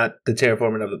organisms and not the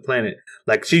terraforming of the planet.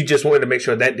 Like, she just wanted to make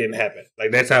sure that didn't happen.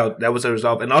 Like, that was her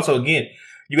resolve. And also, again,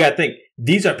 you got to think,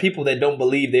 these are people that don't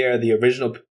believe they are the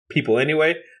original people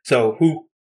anyway. So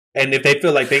and if they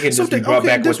feel like they can just be brought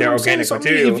back with their organic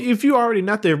material. If you're already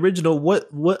not the original, what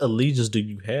allegiance do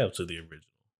you have to the original?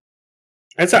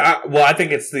 I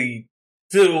think it's so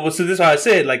this is why I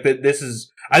said, like, I think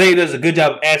it does a good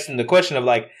job of asking the question of,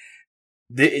 like,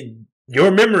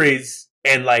 your memories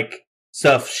and, like,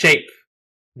 stuff shape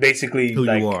basically who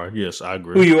like, you are. Yes, I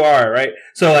agree. Who you are, right?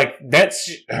 So, like, that's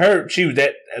her.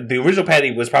 The original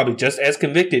Patty was probably just as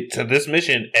convicted to this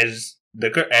mission as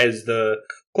the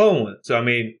clone one. So, I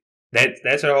mean,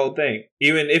 that's her whole thing.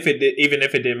 Even if it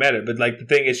didn't matter, but, like, the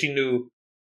thing is, she knew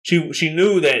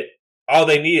that all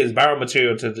they need is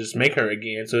biomaterial to just make her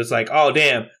again. So it's like, oh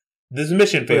damn, this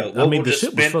mission failed. The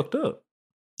ship was fucked up.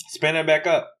 Spin it back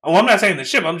up. Oh, I'm not saying the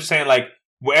ship. I'm just saying, like,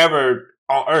 wherever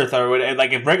on Earth or whatever,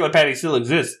 like, if regular Patty still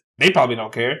exists, they probably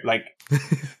don't care. Like,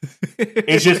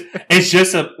 it's just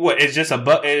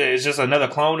another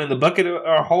clone in the bucket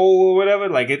or hole or whatever.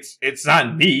 Like, it's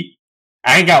not me.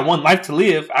 I ain't got one life to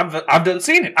live. I've done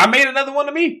seen it. I made another one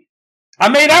of me. I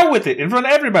made out with it in front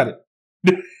of everybody.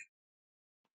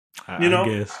 I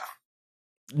guess.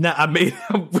 No, I made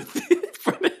out with it.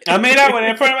 I made out with it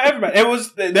in front of everybody.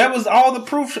 That was all the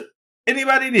proof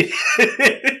anybody needed.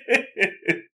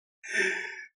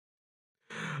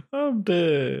 I'm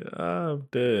dead.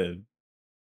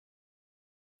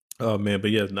 Oh man, but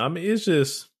yes, I mean, it's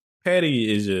just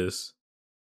Patty is just.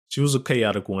 She was a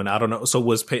chaotic one. I don't know. So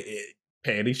was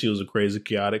Patty? She was a crazy,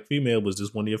 chaotic female. Was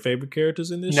this one of your favorite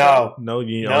characters in this show? No,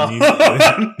 you of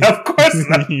course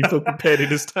not. You fuck with Patty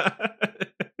this time.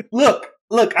 Look,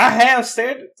 I have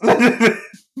standards.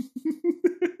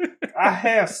 I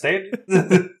have standards.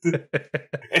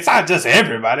 It's not just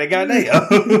everybody,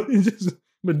 goddamn. Just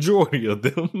majority of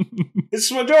them.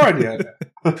 It's majority of them.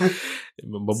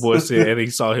 My boy said, and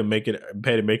he saw him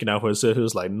Patty making out for herself. He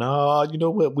was like, "Nah, you know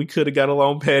what? We could have got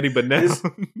along, Patty, but now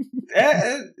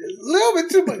a little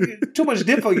bit too much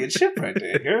dip on your chip right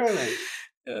there, girl.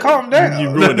 Like, calm down.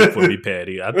 You ruined it for me,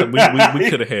 Patty. I thought we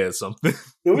could have had something.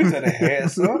 We could have had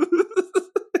something.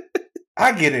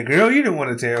 I get it, girl. You didn't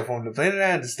want to terraform the planet.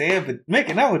 I understand, but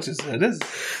making out with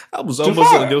yourself, I was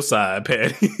almost on your side,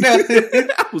 Patty.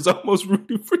 I was almost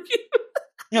rooting for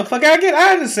you. Fuck,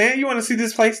 I understand. You want to see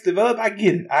this place develop? I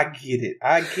get it.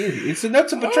 It's enough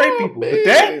to betray people.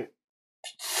 Man.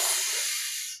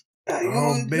 But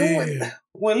that,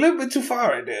 went a little bit too far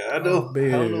right there. I don't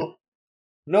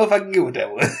know if I can get with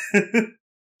that one.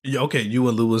 Yeah, okay, you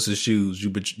in Lewis's shoes.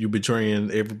 You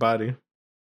betraying everybody.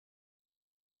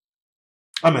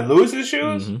 I'm in Lewis's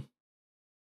shoes. Mm-hmm.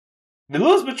 Did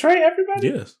Lewis betray everybody?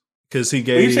 Yes, because he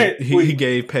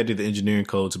gave Patty the engineering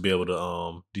code to be able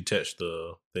to detach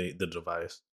the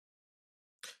device.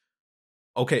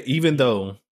 Okay, even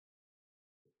though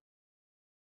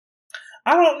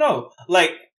I don't know,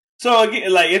 like, so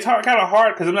again, like, it's kind of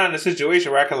hard because I'm not in a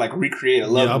situation where I can, like, recreate a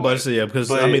loved one. Yeah, I'm about to say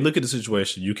because I mean, look at the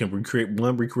situation. You can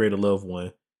recreate a loved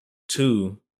one.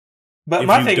 Two, but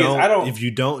my thing is, if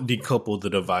you don't decouple the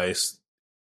device,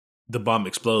 the bomb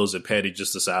explodes and Patty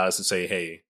just decides to say,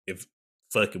 "Hey, if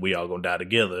fuck it, we all gonna die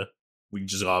together. We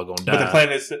just all gonna die." But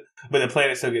the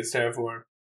planet still gets terraformed.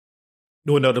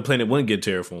 No, the planet wouldn't get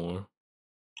terraformed.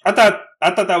 I thought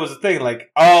that was the thing. Like,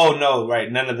 oh no,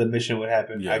 right? None of the mission would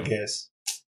happen. Yeah.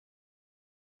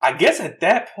 I guess at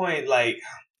that point, like,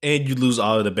 and you lose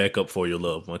all of the backup for your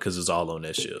loved one because it's all on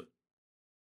that ship.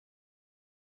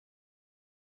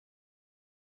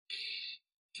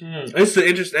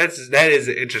 That is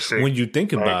interesting. When you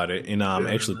think about it, and I'm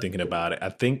actually thinking about it, I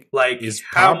think, like, it's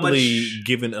probably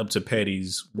giving up to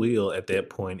Patty's will at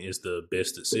that point is the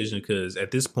best decision because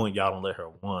at this point y'all don't let her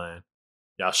win.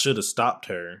 Y'all should have stopped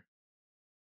her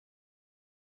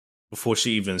before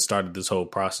she even started this whole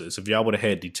process. If y'all would have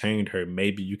had detained her,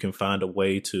 maybe you can find a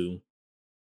way to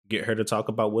get her to talk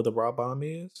about where the raw bomb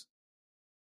is,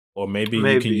 or maybe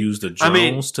you can use the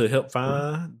drones to help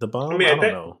find the bomb. I don't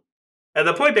know. At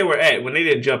the point they were at, when they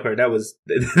didn't jump her, that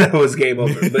was game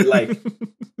over. But, like,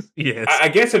 yes, I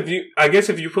guess if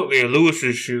you put me in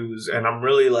Lewis's shoes and I'm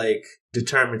really, like,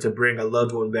 determined to bring a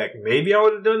loved one back, maybe I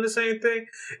would have done the same thing.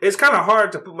 It's kind of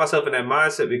hard to put myself in that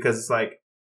mindset because it's like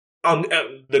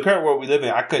the current world we live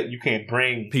in, you can't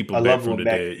bring people a back loved from one the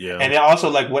back. dead. Yeah, And then also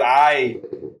like what I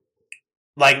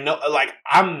like, no, like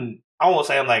I won't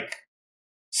say I'm like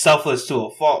selfless to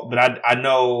a fault, but I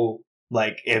know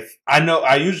like if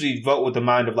I usually vote with the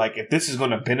mind of like if this is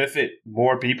going to benefit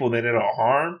more people than it'll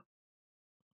harm.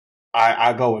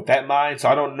 I go with that mind, so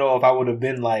I don't know if I would have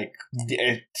been like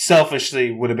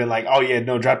selfishly would have been like, oh yeah,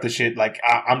 no, drop the shit. Like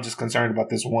I'm just concerned about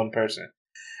this one person.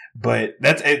 But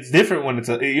it's different when it's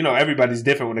everybody's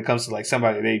different when it comes to like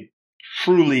somebody they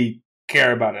truly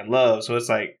care about and love. So it's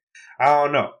like I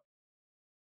don't know.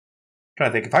 I'm trying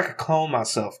to think if I could clone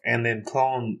myself and then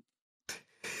clone.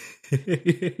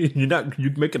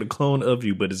 You're making a clone of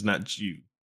you, but it's not you.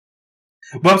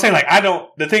 But I'm saying like I don't.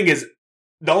 The thing is.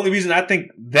 The only reason I think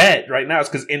that right now is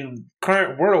because in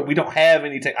current world we don't have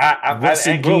any. I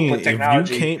ain't grown up with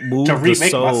technology if you can't move to remake the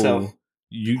soul, myself.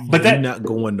 You're not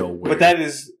going nowhere. But that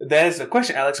is the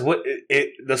question, Alex. What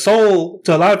the soul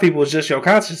to a lot of people is just your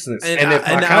consciousness, and if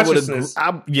my consciousness,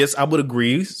 I would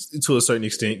agree to a certain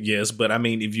extent. Yes, but I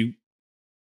mean, if you,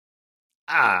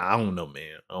 I don't know,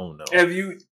 man. I don't know.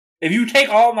 If you take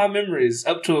all my memories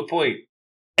up to a point,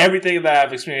 everything that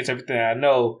I've experienced, everything I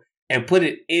know. And put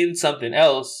it in something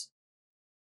else,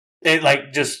 and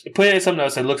like just put it in something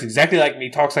else that looks exactly like me,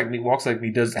 talks like me, walks like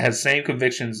me, has same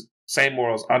convictions, same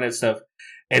morals, all that stuff.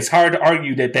 It's hard to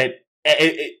argue that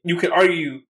you could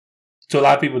argue to a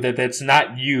lot of people that that's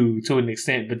not you to an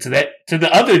extent, but to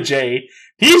the other Jay,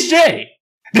 he's Jay.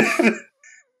 and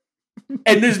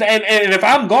if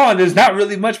I'm gone, there's not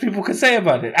really much people can say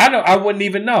about it. I wouldn't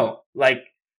even know. Like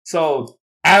so.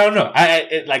 I don't know.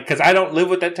 Because I don't live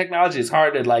with that technology. It's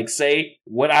hard to like say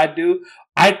what I do.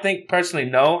 I think personally,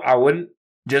 no, I wouldn't.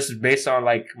 Just based on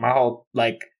like my whole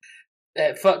like,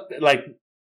 fuck. Like,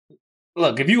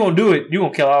 look, if you gonna do it, you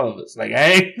gonna kill all of us. Like,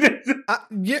 hey,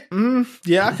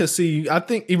 yeah, I can see. I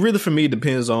think it really for me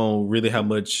depends on really how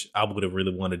much I would have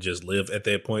really want to just live at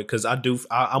that point. Because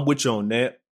I'm with you on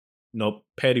that. No,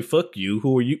 Patty, fuck you.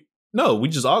 Who are you? No, we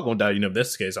just all gonna die. If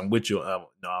that's the case, I'm with you. I'm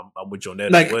with you on that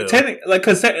like, as well.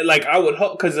 Because I would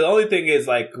hope. Because the only thing is,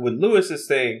 like, with Lewis's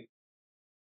thing,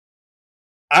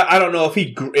 I don't know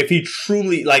if he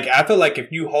truly like. I feel like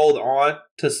if you hold on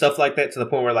to stuff like that to the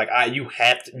point where like you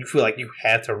feel like you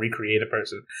have to recreate a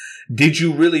person. Did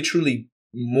you really truly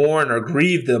mourn or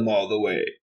grieve them all the way?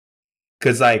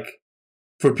 Because like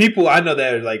for people I know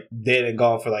that are like dead and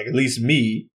gone for like at least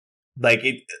me, like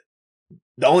it.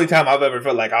 The only time I've ever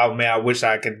felt like, oh man, I wish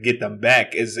I could get them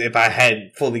back is if I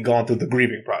hadn't fully gone through the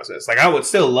grieving process. Like I would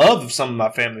still love if some of my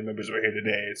family members were here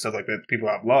today and stuff like that, people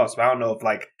I've lost. But I don't know if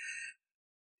like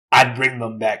I'd bring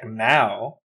them back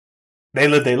now. They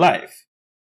live their life.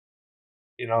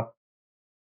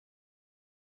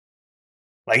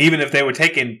 Like even if they were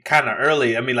taken kind of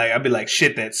early, I mean like I'd be like,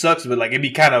 shit, that sucks, but like it'd be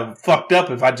kind of fucked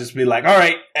up if I just be like, all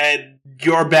right, and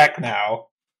you're back now.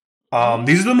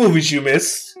 These are the movies you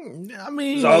missed. I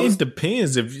mean, it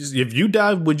depends. If you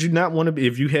die, would you not want to be?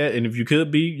 If you had, and if you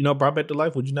could be, brought back to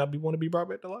life, would you not want to be brought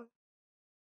back to life?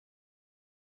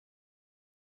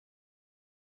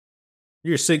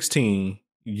 You're 16.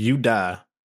 You die.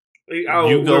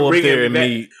 You go up there and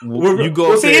meet. You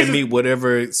go up there and meet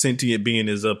whatever sentient being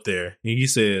is up there. And he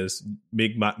says,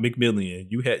 "McMillian,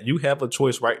 you have a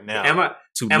choice right now. Am I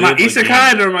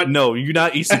isekai or am I? No, you're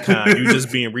not isekai. You're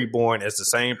just being reborn as the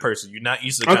same person. You're not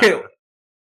isekai. Okay.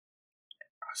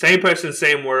 Same person,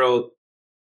 same world.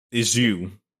 It's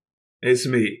you. It's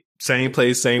me. Same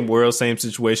place, same world, same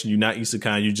situation. You're not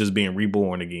isekai. You're just being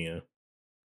reborn again.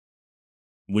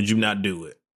 Would you not do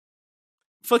it?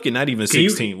 Fuck it, not even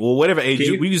 16. Well, whatever age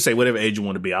we can say whatever age you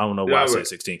want to be. I don't know why I say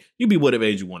 16. You be whatever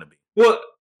age you want to be. Well,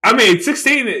 I mean,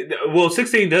 16. Well,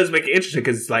 16 does make it interesting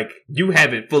because like you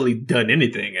haven't fully done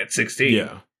anything at 16.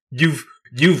 Yeah,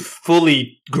 you've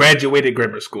fully graduated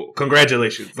grammar school.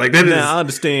 Congratulations! Like that. Now I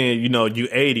understand. You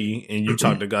 80 and you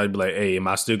talk to God, be like, "Hey, am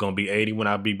I still gonna be 80 when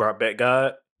I be brought back,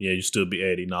 God?" Yeah, you still be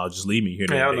 80. No, just leave me here.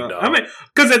 I mean,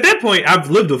 because at that point, I've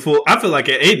lived a full. I feel like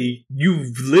at 80,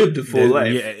 you've lived a full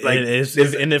life. Yeah, like,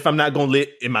 and if I'm not gonna live,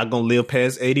 am I gonna live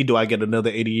past 80? Do I get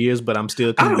another 80 years? But I'm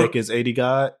still coming back as 80,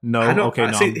 God? No, okay,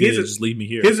 no, I'm good. Just leave me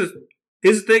here.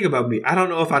 Here's the thing about me. I don't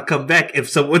know if I'd come back if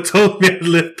someone told me I'd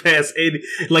live past 80.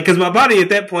 Like, because my body at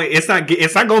that point, it's not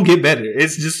going to get better.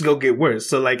 It's just going to get worse.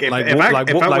 So, like,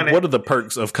 what are the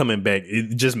perks of coming back?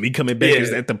 Just me coming back? Is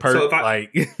that the perk? But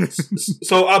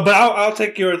I'll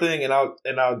take your thing and I'll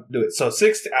do it. So,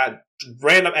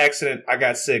 random accident. I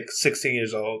got sick, 16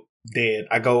 years old, dead.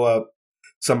 I go up.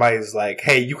 Somebody's like,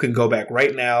 hey, you can go back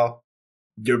right now.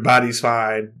 Your body's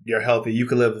fine. You're healthy. You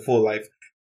can live a full life.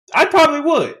 I probably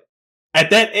would.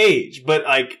 At that age, but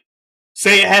like,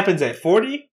 say it happens at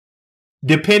 40,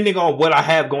 depending on what I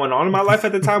have going on in my life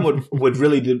at the time, would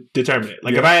really determine it.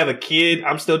 Like if I have a kid,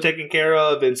 I'm still taking care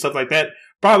of and stuff like that.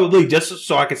 Probably just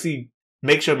so I can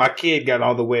make sure my kid got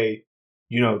all the way,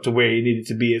 to where he needed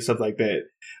to be and stuff like that.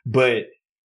 But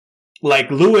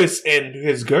like Lewis and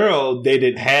his girl, they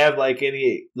didn't have like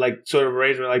any like sort of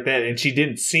arrangement like that, and she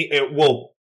didn't seem.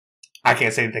 Well, I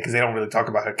can't say anything because they don't really talk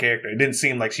about her character. It didn't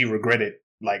seem like she regretted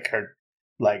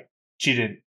she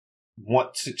didn't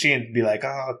want to. She didn't be like,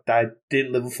 oh, I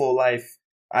didn't live a full life.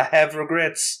 I have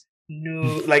regrets.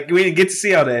 No, like we didn't get to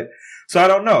see all that. So I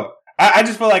don't know. I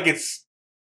just feel like it's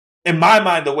in my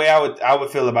mind the way I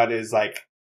would feel about it is like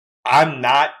I'm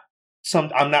not some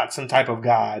type of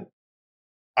God.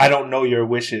 I don't know your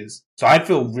wishes. So I'd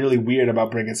feel really weird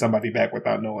about bringing somebody back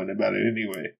without knowing about it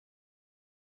anyway.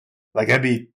 Like that'd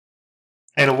be,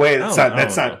 in a way, that's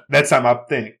not my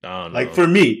thing. Like for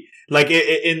me, like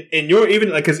in your, even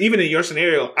like, cause even in your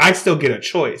scenario, I still get a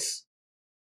choice.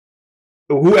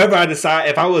 Whoever I decide,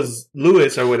 if I was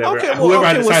Lewis or whatever, whoever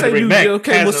I decide to bring back,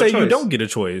 say you don't get a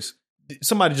choice.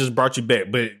 Somebody just brought you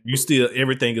back, but you still,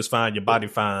 everything is fine. Your body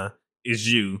fine. It's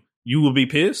you. You will be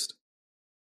pissed.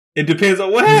 It depends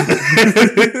on what happens.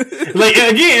 Like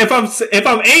again, if I'm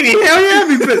 80, hell yeah, I'd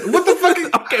be pissed. What the fuck?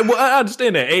 Okay, well I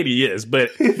understand that 80, yes,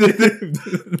 but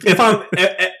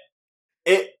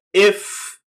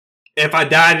if I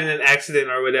died in an accident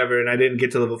or whatever and I didn't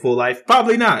get to live a full life,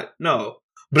 probably not. No,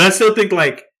 but I still think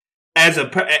like as a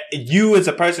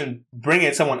person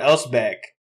bringing someone else back,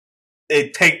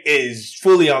 is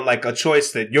fully on like a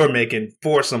choice that you're making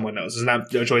for someone else. It's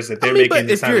not a choice that they're making. But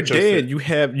if you're dead, you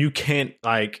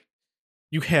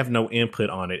have no input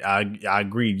on it. I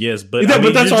agree, yes, but but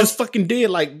you're just fucking dead.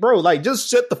 Like, bro, like just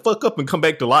shut the fuck up and come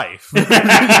back to life. I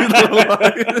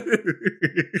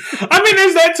mean,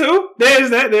 there's that too.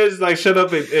 There's like shut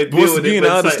up and deal with it.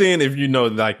 I understand if you're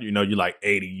like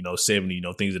 80, 70,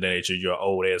 things of that nature. You're an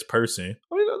old ass person.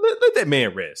 I mean, let that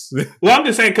man rest. Well, I'm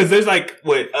just saying because there's like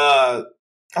I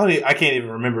can't even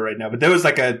remember right now, but there was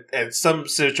like some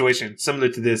situation similar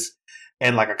to this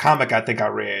in like a comic I think I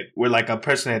read where like a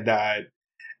person had died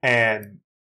and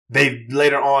they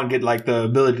later on get like the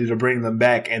ability to bring them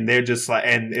back, and they're just like,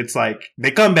 and it's like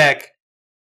they come back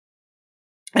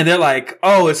and they're like,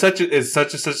 oh, it's such and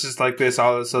such just like this,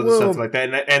 all this other stuff like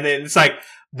that, and then it's like,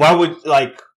 why would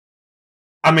like?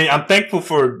 I mean, I'm thankful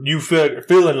for you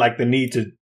feeling like the need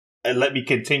to let me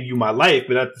continue my life,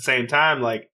 but at the same time,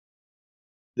 like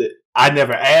I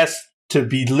never asked to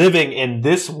be living in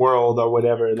this world or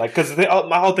whatever. Like, because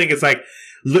my whole thing is like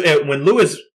when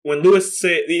Lewis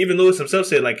said, even Lewis himself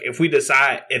said, like if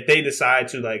they decide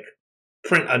to like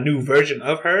print a new version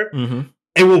of her,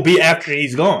 it will be after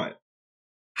he's gone.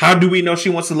 How do we know she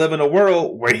wants to live in a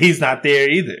world where he's not there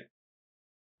either?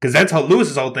 Because that's how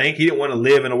Lewis's whole thing. He didn't want to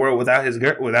live in a world without his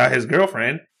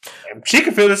girlfriend. And she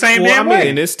could feel the same damn way.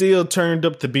 And it still turned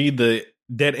up to be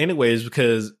that anyways,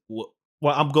 because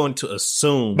I'm going to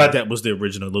assume that was the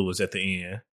original Lewis at the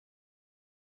end.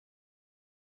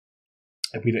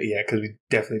 Because we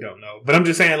definitely don't know. But I'm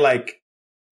just saying, like,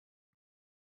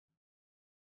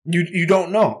 you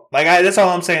don't know. Like, that's all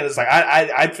I'm saying. Is like,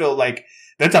 I feel like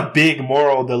that's a big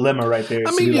moral dilemma right there.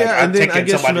 I mean, yeah, and then I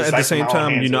guess at the same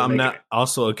time, I'm not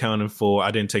also accounting for.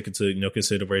 I didn't take into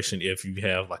consideration if you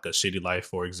have like a shitty life,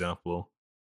 for example.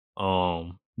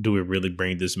 Do we really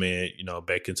bring this man,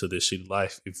 back into this shitty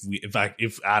life? If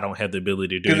I don't have the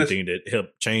ability to do anything that help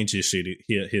change his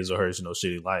or her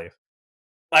shitty life.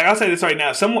 Like, I'll say this right now.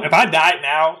 If I died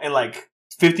now in like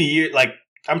 50 years, like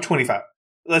I'm 25.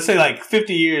 Let's say like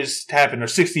 50 years happen or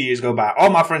 60 years go by. All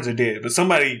my friends are dead, but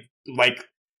somebody like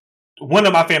one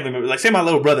of my family members, like say my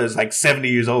little brother is like 70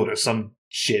 years old or some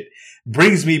shit,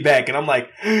 brings me back, and I'm like,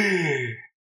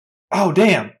 oh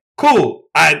damn, cool.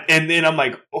 And then I'm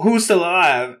like, who's still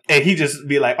alive? And he just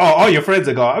be like, oh, all your friends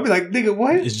are gone. I'll be like, nigga,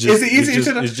 what? It's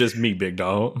just me, big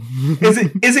dog. Is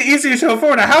it easier to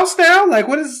afford a house now? Like,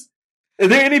 what is? Is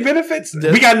there any benefits?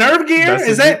 We got nerve gear.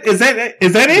 Is that it?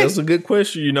 That's a good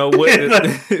question. You know what?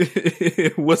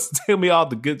 Tell me all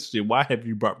the good shit. Why have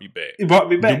you brought me back? You brought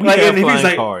me back. Do we have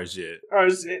flying cars yet?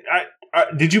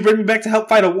 Did you bring me back to help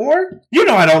fight a war? You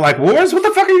know I don't like wars. What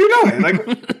the fuck are you doing? Like,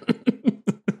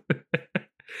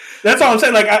 that's all I'm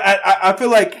saying. Like, I feel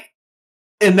like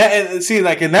in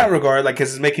that regard, like,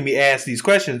 because it's making me ask these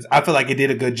questions. I feel like it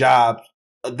did a good job.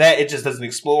 That it just doesn't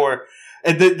explore.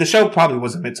 The show probably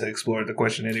wasn't meant to explore the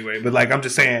question anyway, but like I'm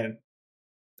just saying,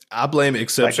 I blame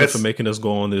Exception for making us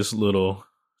go on this little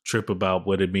trip about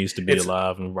what it means to be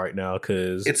alive and right now,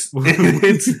 because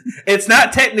it's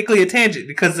not technically a tangent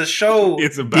because the show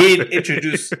did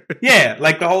introduce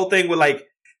like the whole thing with like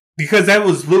because that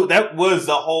was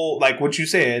the whole, like what you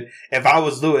said. If I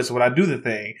was Lewis, would I do the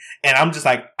thing? And I'm just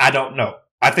like, I don't know.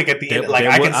 I think at the end, like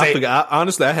I can say,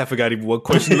 honestly, I have forgot even what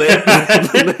question let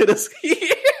us hear.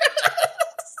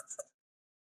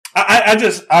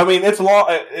 I mean, it's long.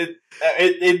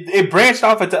 It branched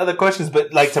off into other questions,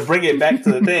 but like to bring it back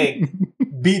to the thing,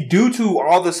 due to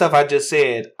all the stuff I just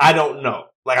said, I don't know.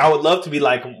 Like I would love to be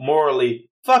like morally,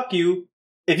 fuck you.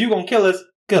 If you gonna kill us,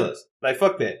 kill us. Like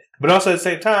fuck that. But also at the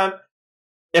same time,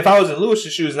 if I was in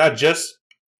Lewis's shoes, not just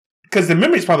because the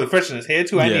memory's probably fresh in his head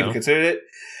too. I didn't even consider it.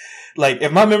 Like,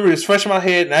 if my memory is fresh in my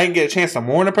head and I didn't get a chance to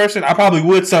mourn a person, I probably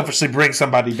would selfishly bring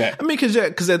somebody back. I mean, because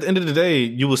at the end of the day,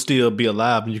 you will still be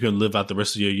alive and you can live out the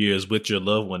rest of your years with your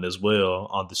loved one as well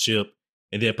on the ship.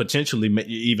 And then potentially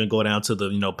even go down to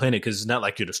the planet, because it's not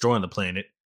like you're destroying the planet.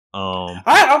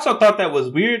 I also thought that was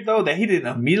weird, though, that he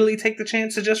didn't immediately take the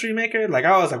chance to just remake her. Like,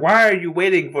 I was like, why are you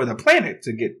waiting for the planet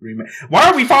to get remade? Why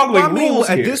are we following rules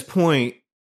here? At this point,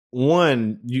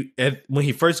 when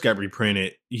he first got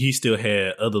reprinted, he still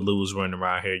had other Lewis running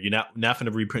around here. You're not going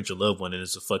to reprint your loved one and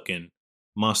it's a fucking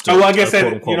monster. Oh, well, I guess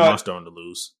quote unquote monster on the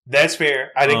loose. That's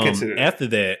fair. I didn't consider that. After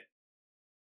that,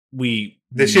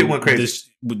 shit went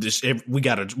crazy. We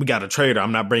got a traitor.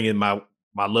 I'm not bringing my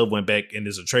loved one back, and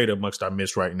there's a traitor amongst our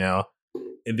midst right now.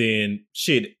 And then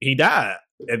shit, he died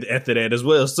after that as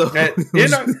well. So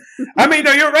I mean,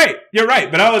 no, you're right. You're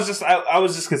right. But I was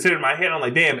just considering in my head. I'm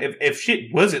like, damn, if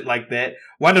shit wasn't like that,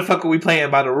 why the fuck are we playing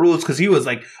by the rules? Because he was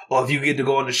like, oh, if you get to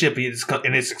go on the ship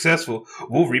and it's successful,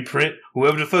 we'll reprint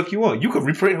whoever the fuck you want. You could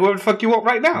reprint whoever the fuck you want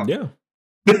right now. Yeah.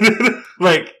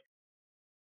 Like,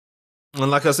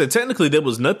 and like I said, technically there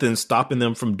was nothing stopping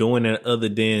them from doing it other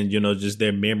than, just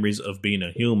their memories of being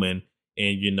a human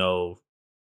and,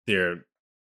 their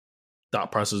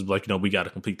thought process, like, we got to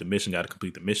complete the mission.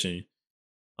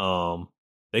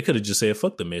 They could have just said,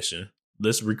 fuck the mission.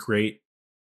 Let's recreate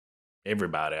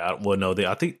everybody. Whoever they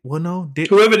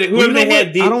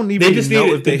had, I don't even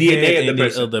know if they DNA had of the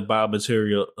any other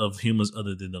biomaterial of humans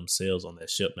other than themselves on that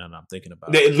ship. Now that I'm thinking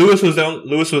about it. Lewis was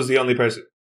the only person.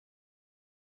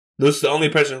 Lewis was the only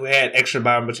person who had extra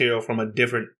biomaterial from a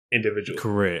different individual.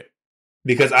 Correct.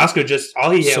 Because Oscar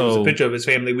all he had was a picture of his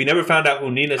family. We never found out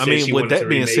who Nina said she wanted to remake. With that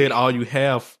being said, all you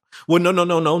have... Well,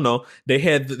 no. They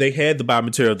had the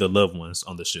biomaterial of their loved ones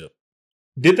on the ship.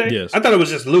 Did they? Yes. I thought it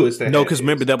was just Lewis. No, because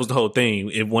remember, that was the whole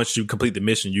thing. Once you complete the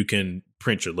mission, you can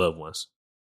print your loved ones.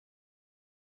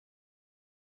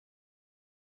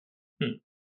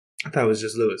 I thought it was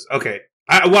just Lewis. Okay.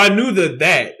 I knew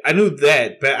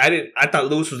that, but I thought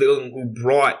Lewis was the only one who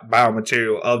brought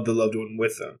biomaterial of the loved one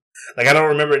with them. Like, I don't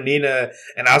remember Nina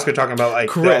and Oscar talking about, like,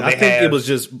 correct. I think it was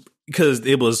just because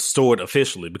it was stored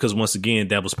officially, because once again,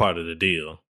 that was part of the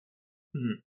deal.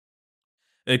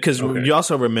 Because you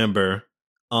also remember,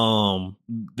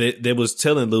 they was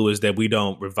telling Lewis that we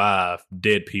don't revive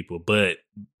dead people, but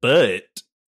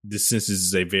since this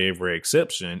is a very rare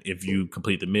exception, if you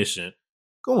complete the mission,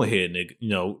 go ahead,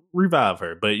 nigga, revive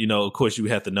her. But, of course, you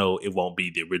have to know it won't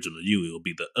be the original you. It'll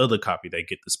be the other copy that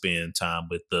get to spend time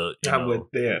with the,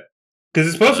 Because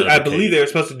it's supposed to, I believe they were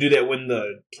supposed to do that when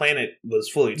the planet was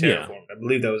fully terraformed. Yeah. I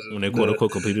believe that was when they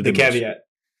quote-unquote completed the caveat.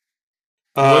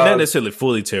 Well, not necessarily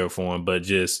fully terraformed, but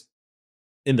just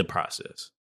in the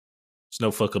process. There's no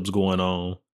fuck-ups going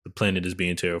on. The planet is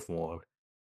being terraformed.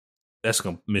 That's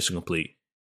mission complete.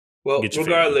 Well,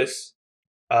 regardless...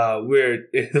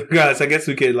 regardless, I guess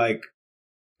we could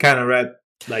kind of wrap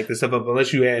this stuff up,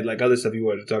 unless you had other stuff you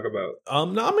wanted to talk about.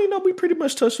 No, we pretty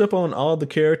much touched up on all the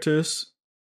characters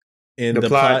and the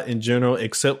plot in general,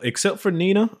 except for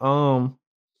Nina.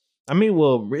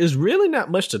 It's really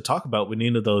not much to talk about with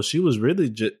Nina, though. She was really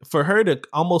just for her to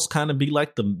almost kind of be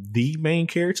like the main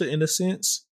character in a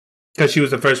sense, because she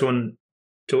was the first one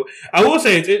to. I will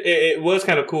say it was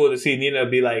kind of cool to see Nina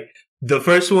be like the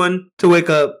first one to wake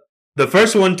up. The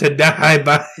first one to die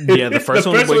the first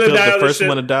one to wake up, the first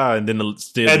one to die, and then the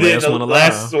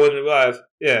last one alive.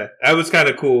 Yeah, that was kind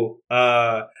of cool.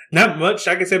 Not much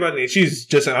I can say about Nina. She's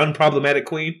just an unproblematic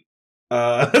queen.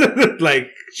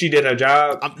 She did her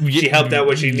job. She helped out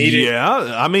what she needed.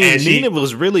 Yeah, Nina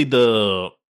was really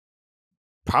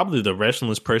probably the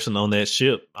rationalist person on that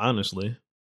ship, honestly.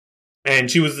 And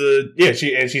she was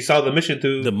she saw the mission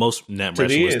through. The most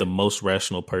the most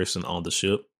rational person on the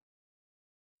ship.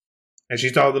 And she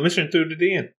saw the mission through to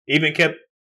the end. Even kept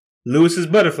Lewis's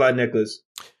butterfly necklace,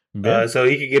 so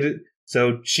he could get it.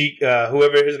 So she,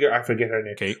 whoever his girl, I forget her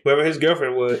name. Kate. Whoever his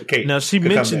girlfriend was, Kate. Now she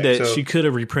mentioned that she could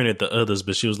have reprinted the others,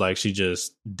 but she was like, she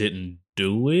just didn't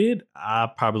do it. I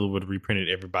probably would have reprinted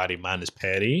everybody minus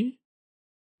Patty.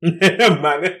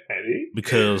 Minus Patty,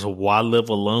 because why live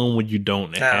alone when you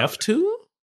don't have to?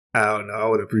 I don't know. I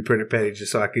would have reprinted Patty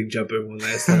just so I could jump in one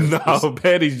last time. No,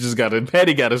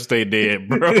 Patty gotta stay dead,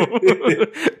 bro.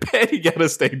 Patty gotta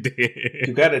stay dead.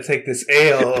 You gotta take this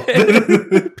L.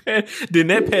 Then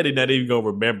that Patty not even gonna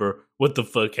remember what the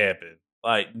fuck happened.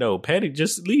 Like, no, Patty,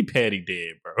 just leave Patty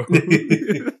dead, bro.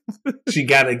 She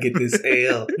gotta get this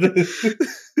L.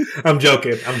 I'm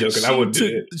joking. I wouldn't do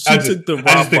it. She took the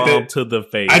raw bomb to the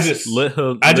face. I just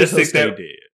stay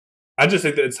dead. I just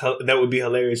think that would be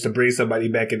hilarious to bring somebody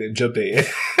back and then jump in.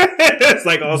 It's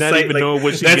like all not even knowing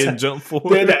what she getting jumped for.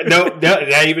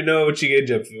 Not even knowing what she getting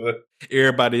jumped for.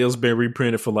 Everybody else been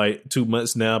reprinted for like 2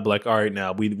 months now. But like, all right,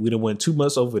 now we done went 2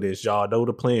 months over this. Y'all know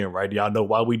the plan, right? Y'all know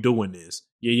why we doing this.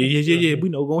 Yeah. We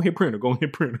know. Go ahead, printer.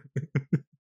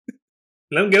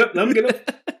 Let him get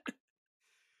up.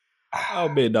 Oh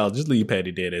man, no, just leave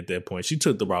Patty dead at that point. She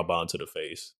took the raw bomb to the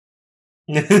face.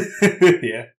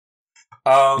 Yeah.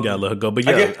 You gotta let her go. But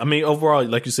yeah, I mean, overall,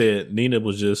 like you said, Nina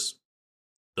was just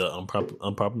the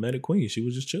unproblematic queen. She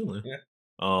was just chilling. Yeah.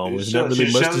 There's not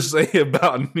really much to say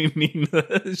about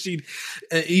Nina. She,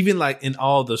 even like in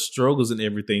all the struggles and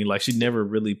everything, like she never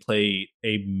really played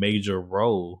a major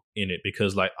role in it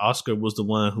because like Oscar was the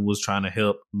one who was trying to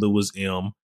help Lewis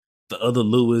M. The other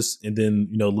Lewis, and then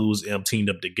Lewis M. teamed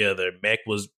up together. Mac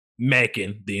was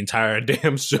macking the entire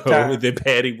damn show. And then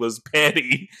Patty was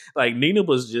Patty. Like Nina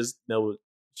was just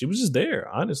she was just there,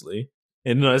 honestly.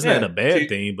 And it's not a bad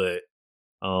thing, but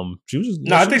she was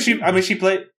just I think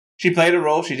she played a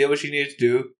role, she did what she needed to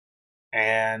do,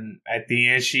 and at the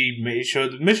end she made sure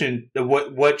the mission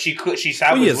what she could she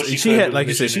salvaged what she had, like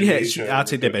you said, I'll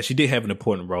take that back. She did have an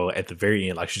important role at the very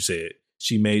end, like she said.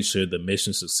 She made sure the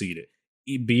mission succeeded.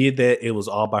 Be it that it was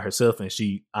all by herself, and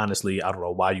she honestly, I don't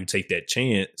know why you take that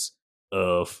chance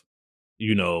of,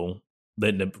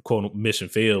 letting the quote mission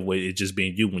fail with it just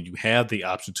being you when you have the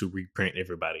option to reprint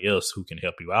everybody else who can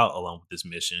help you out along with this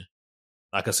mission.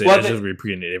 Like I said, just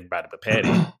reprinted everybody but Patty.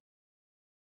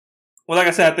 Well, like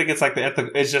I said, I think it's like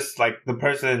it's just like the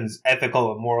person's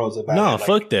ethical and morals about it. No, like,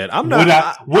 fuck that. I'm not.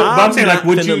 I'm saying, like,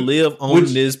 would you live on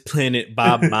this planet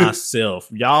by myself?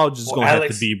 Y'all just gonna have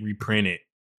to be reprinted.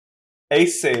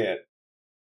 Ace said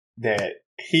that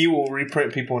he will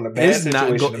reprint people in a bad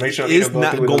situation to make sure it's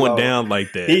not going down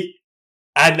like that.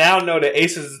 I now know that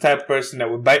Ace is the type of person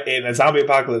that would bite in a zombie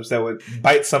apocalypse that would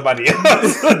bite somebody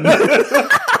else.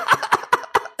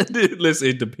 Listen,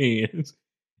 it depends.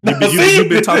 You've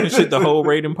been talking shit the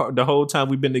whole time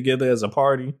we've been together as a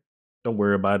party. Don't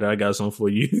worry about it. I got something for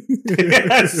you.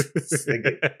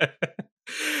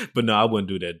 But no, I wouldn't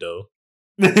do that though.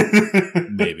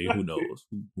 Maybe. Who knows?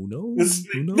 Who knows?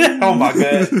 Oh my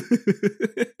god.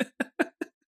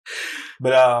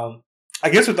 But I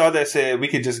guess with all that said, we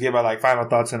could just give our final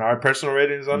thoughts and our personal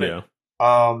ratings on it.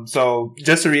 So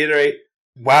just to reiterate,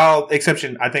 while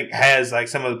Exception I think has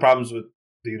some of the problems with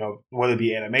whether it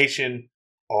be animation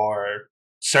or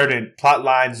certain plot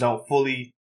lines don't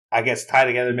fully tie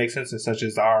together, make sense, and such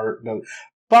as the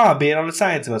bomb being on the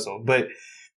science vessel, but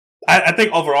I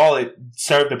think overall it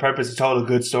served the purpose. It told a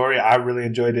good story. I really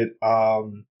enjoyed it.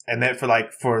 And then for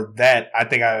that, I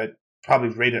think I would probably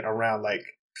rate it around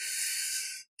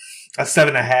a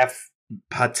 7.5,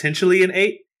 potentially an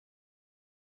 8.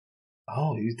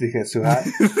 Oh, you think that's too high?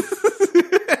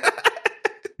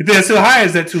 You think that's too high? Or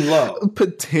is that too low?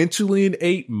 Potentially an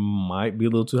 8 might be a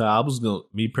little too high.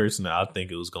 Me personally, I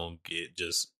think it was gonna get I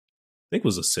think it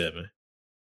was a 7.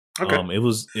 Okay. It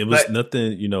was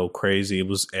nothing, crazy. It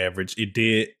was average. It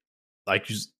did,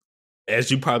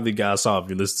 as you probably guys saw if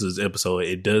you listen to this episode,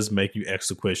 it does make you ask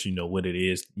the question, what it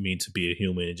is mean to be a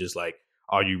human, and just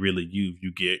are you really you?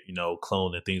 You get,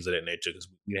 cloned and things of that nature, because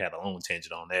we had a long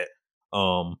tangent on that.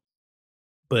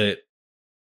 But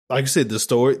like I said, the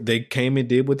story, they came and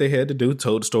did what they had to do,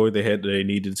 told the story they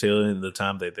needed to tell in the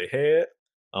time that they had.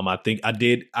 I think I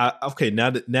did.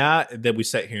 Now that we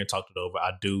sat here and talked it over,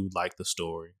 I do like the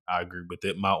story. I agree with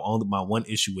it. My one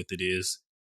issue with it is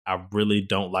I really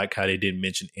don't like how they didn't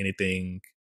mention anything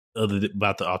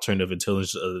about the alternative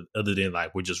intelligence other than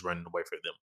we're just running away from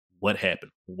them. What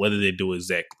happened? What did they do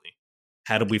exactly?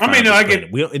 How did we find this planet?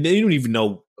 You don't even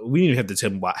know. We didn't even have to tell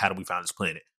them how did we find this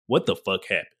planet. What the fuck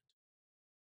happened?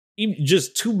 Even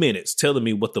just 2 minutes telling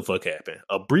me what the fuck happened.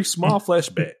 A brief, small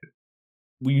flashback.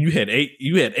 You had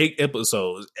 8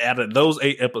 episodes. Out of those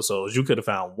 8 episodes, you could have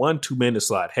found 1 2-minute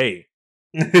slot. Hey,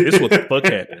 this is what the fuck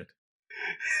happened.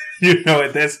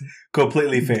 That's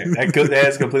completely fair.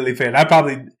 That's completely fair. And I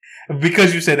probably,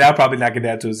 because you said that, I'll probably knock it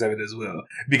down to a 7 as well.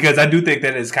 Because I do think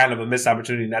that is kind of a missed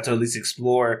opportunity not to at least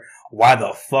explore why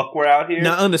the fuck we're out here.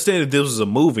 Now, understand if this was a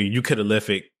movie, you could have left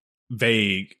it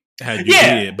vague how you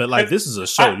did, but like this is a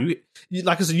show. You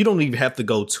like I said, you don't even have to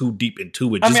go too deep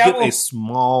into it. Just give a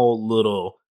small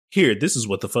little here. This is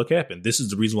what the fuck happened. This is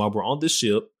the reason why we're on this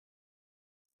ship.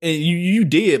 And you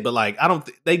did, but like I don't.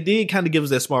 They did kind of give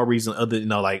us that small reason, other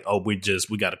like we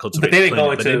got to cultivate. But they didn't go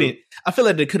into. I feel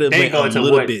like they could have went a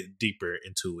little bit deeper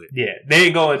into it. Yeah, they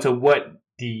didn't go into what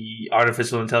the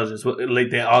artificial intelligence,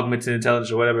 like the augmented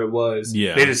intelligence or whatever it was.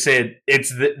 Yeah, they just said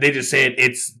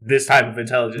it's this type of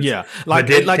intelligence. Yeah,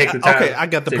 okay, I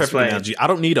got the perfect analogy. I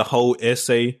don't need a whole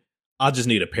essay. I just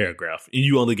need a paragraph, and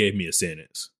you only gave me a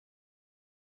sentence.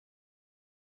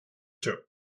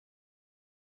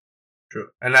 True.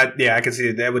 And I can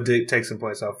see that would take some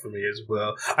points off for me as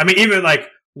well. I mean, even like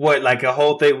a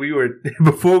whole thing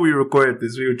before we recorded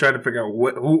this, we were trying to figure out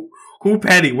who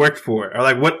Patty worked for or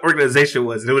like what organization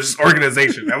was. It was just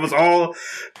organization. That was all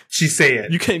she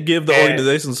said. You can't give the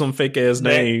organization some fake ass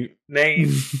name.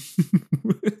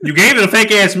 You gave it a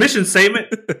fake ass mission statement.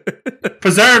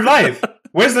 Preserve life.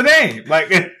 Where's the name?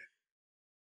 Like,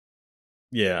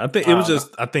 yeah, I think it was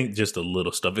just a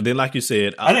little stuff, and then like you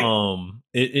said,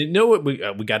 you know what we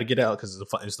got to get out because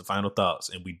it's the final thoughts,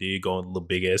 and we did go on a little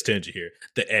big ass tangent here.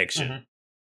 The action,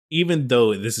 even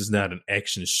though this is not an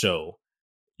action show,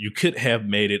 you could have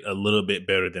made it a little bit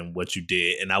better than what you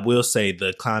did, and I will say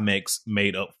the climax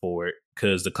made up for it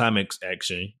because the climax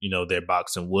action, their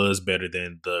boxing was better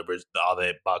than all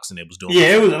that boxing it was doing.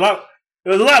 Yeah, it was a lot. It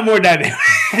was a lot more dynamic.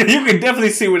 You can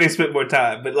definitely see where they spent more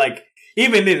time, but like.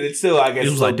 Even then, it's still, I guess, it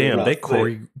was like, damn, they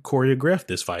choreographed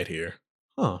this fight here,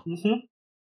 huh? Mm-hmm.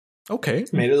 Okay,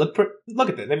 made it look. Look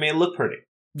at that, they made it look pretty.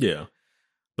 Yeah,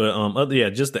 but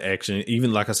just the action.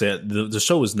 Even like I said, the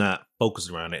show is not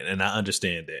focused around it, and I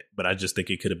understand that, but I just think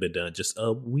it could have been done just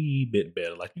a wee bit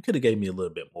better. Like you could have gave me a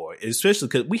little bit more, especially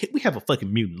because we have a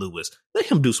fucking mutant Lewis. Let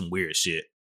him do some weird shit,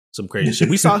 some crazy shit.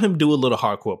 We saw him do a little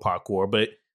hardcore parkour, but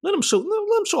let him show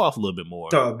off a little bit more.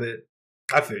 A bit.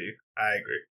 I feel you. I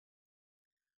agree.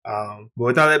 But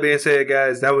with all that being said,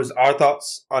 guys, that was our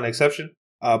thoughts on Exception.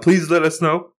 Please let us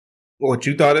know what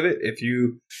you thought of it. If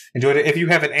you enjoyed it, if you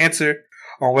have an answer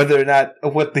on whether or not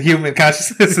what the human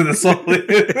consciousness of the soul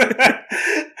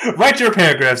is, write your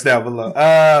paragraphs down below.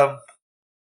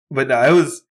 But no, it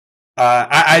was.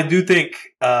 I do think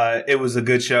it was a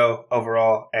good show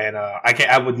overall, and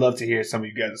I would love to hear some of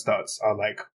you guys' thoughts on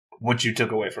like what you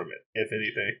took away from it, if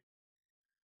anything.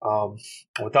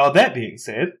 With all that being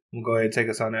said, we'll go ahead and take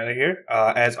us on out of here.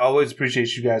 As always,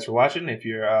 appreciate you guys for watching. If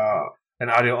you're an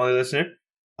audio only listener,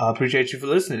 appreciate you for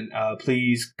listening.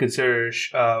 Please consider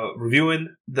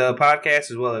reviewing the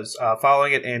podcast as well as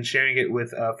following it and sharing it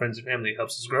with friends and family. It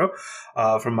helps us grow.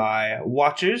 For my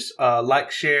watchers,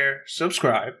 like, share,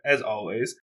 subscribe as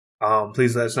always.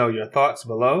 Please let us know your thoughts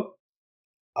below.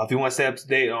 If you want to stay up to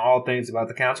date on all things about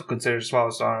the council, consider to follow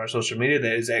us on our social media.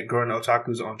 That is at Gurren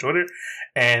Otakus on Twitter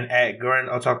and at Gurren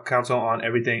Otaku Council on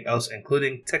everything else,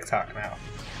 including TikTok now.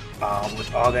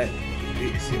 With all that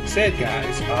being said,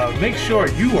 guys, make sure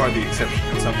you are the exception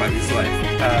in somebody's life.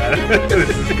 This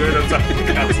is Gurren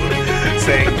Otaku Council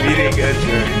saying meeting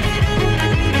adjourned.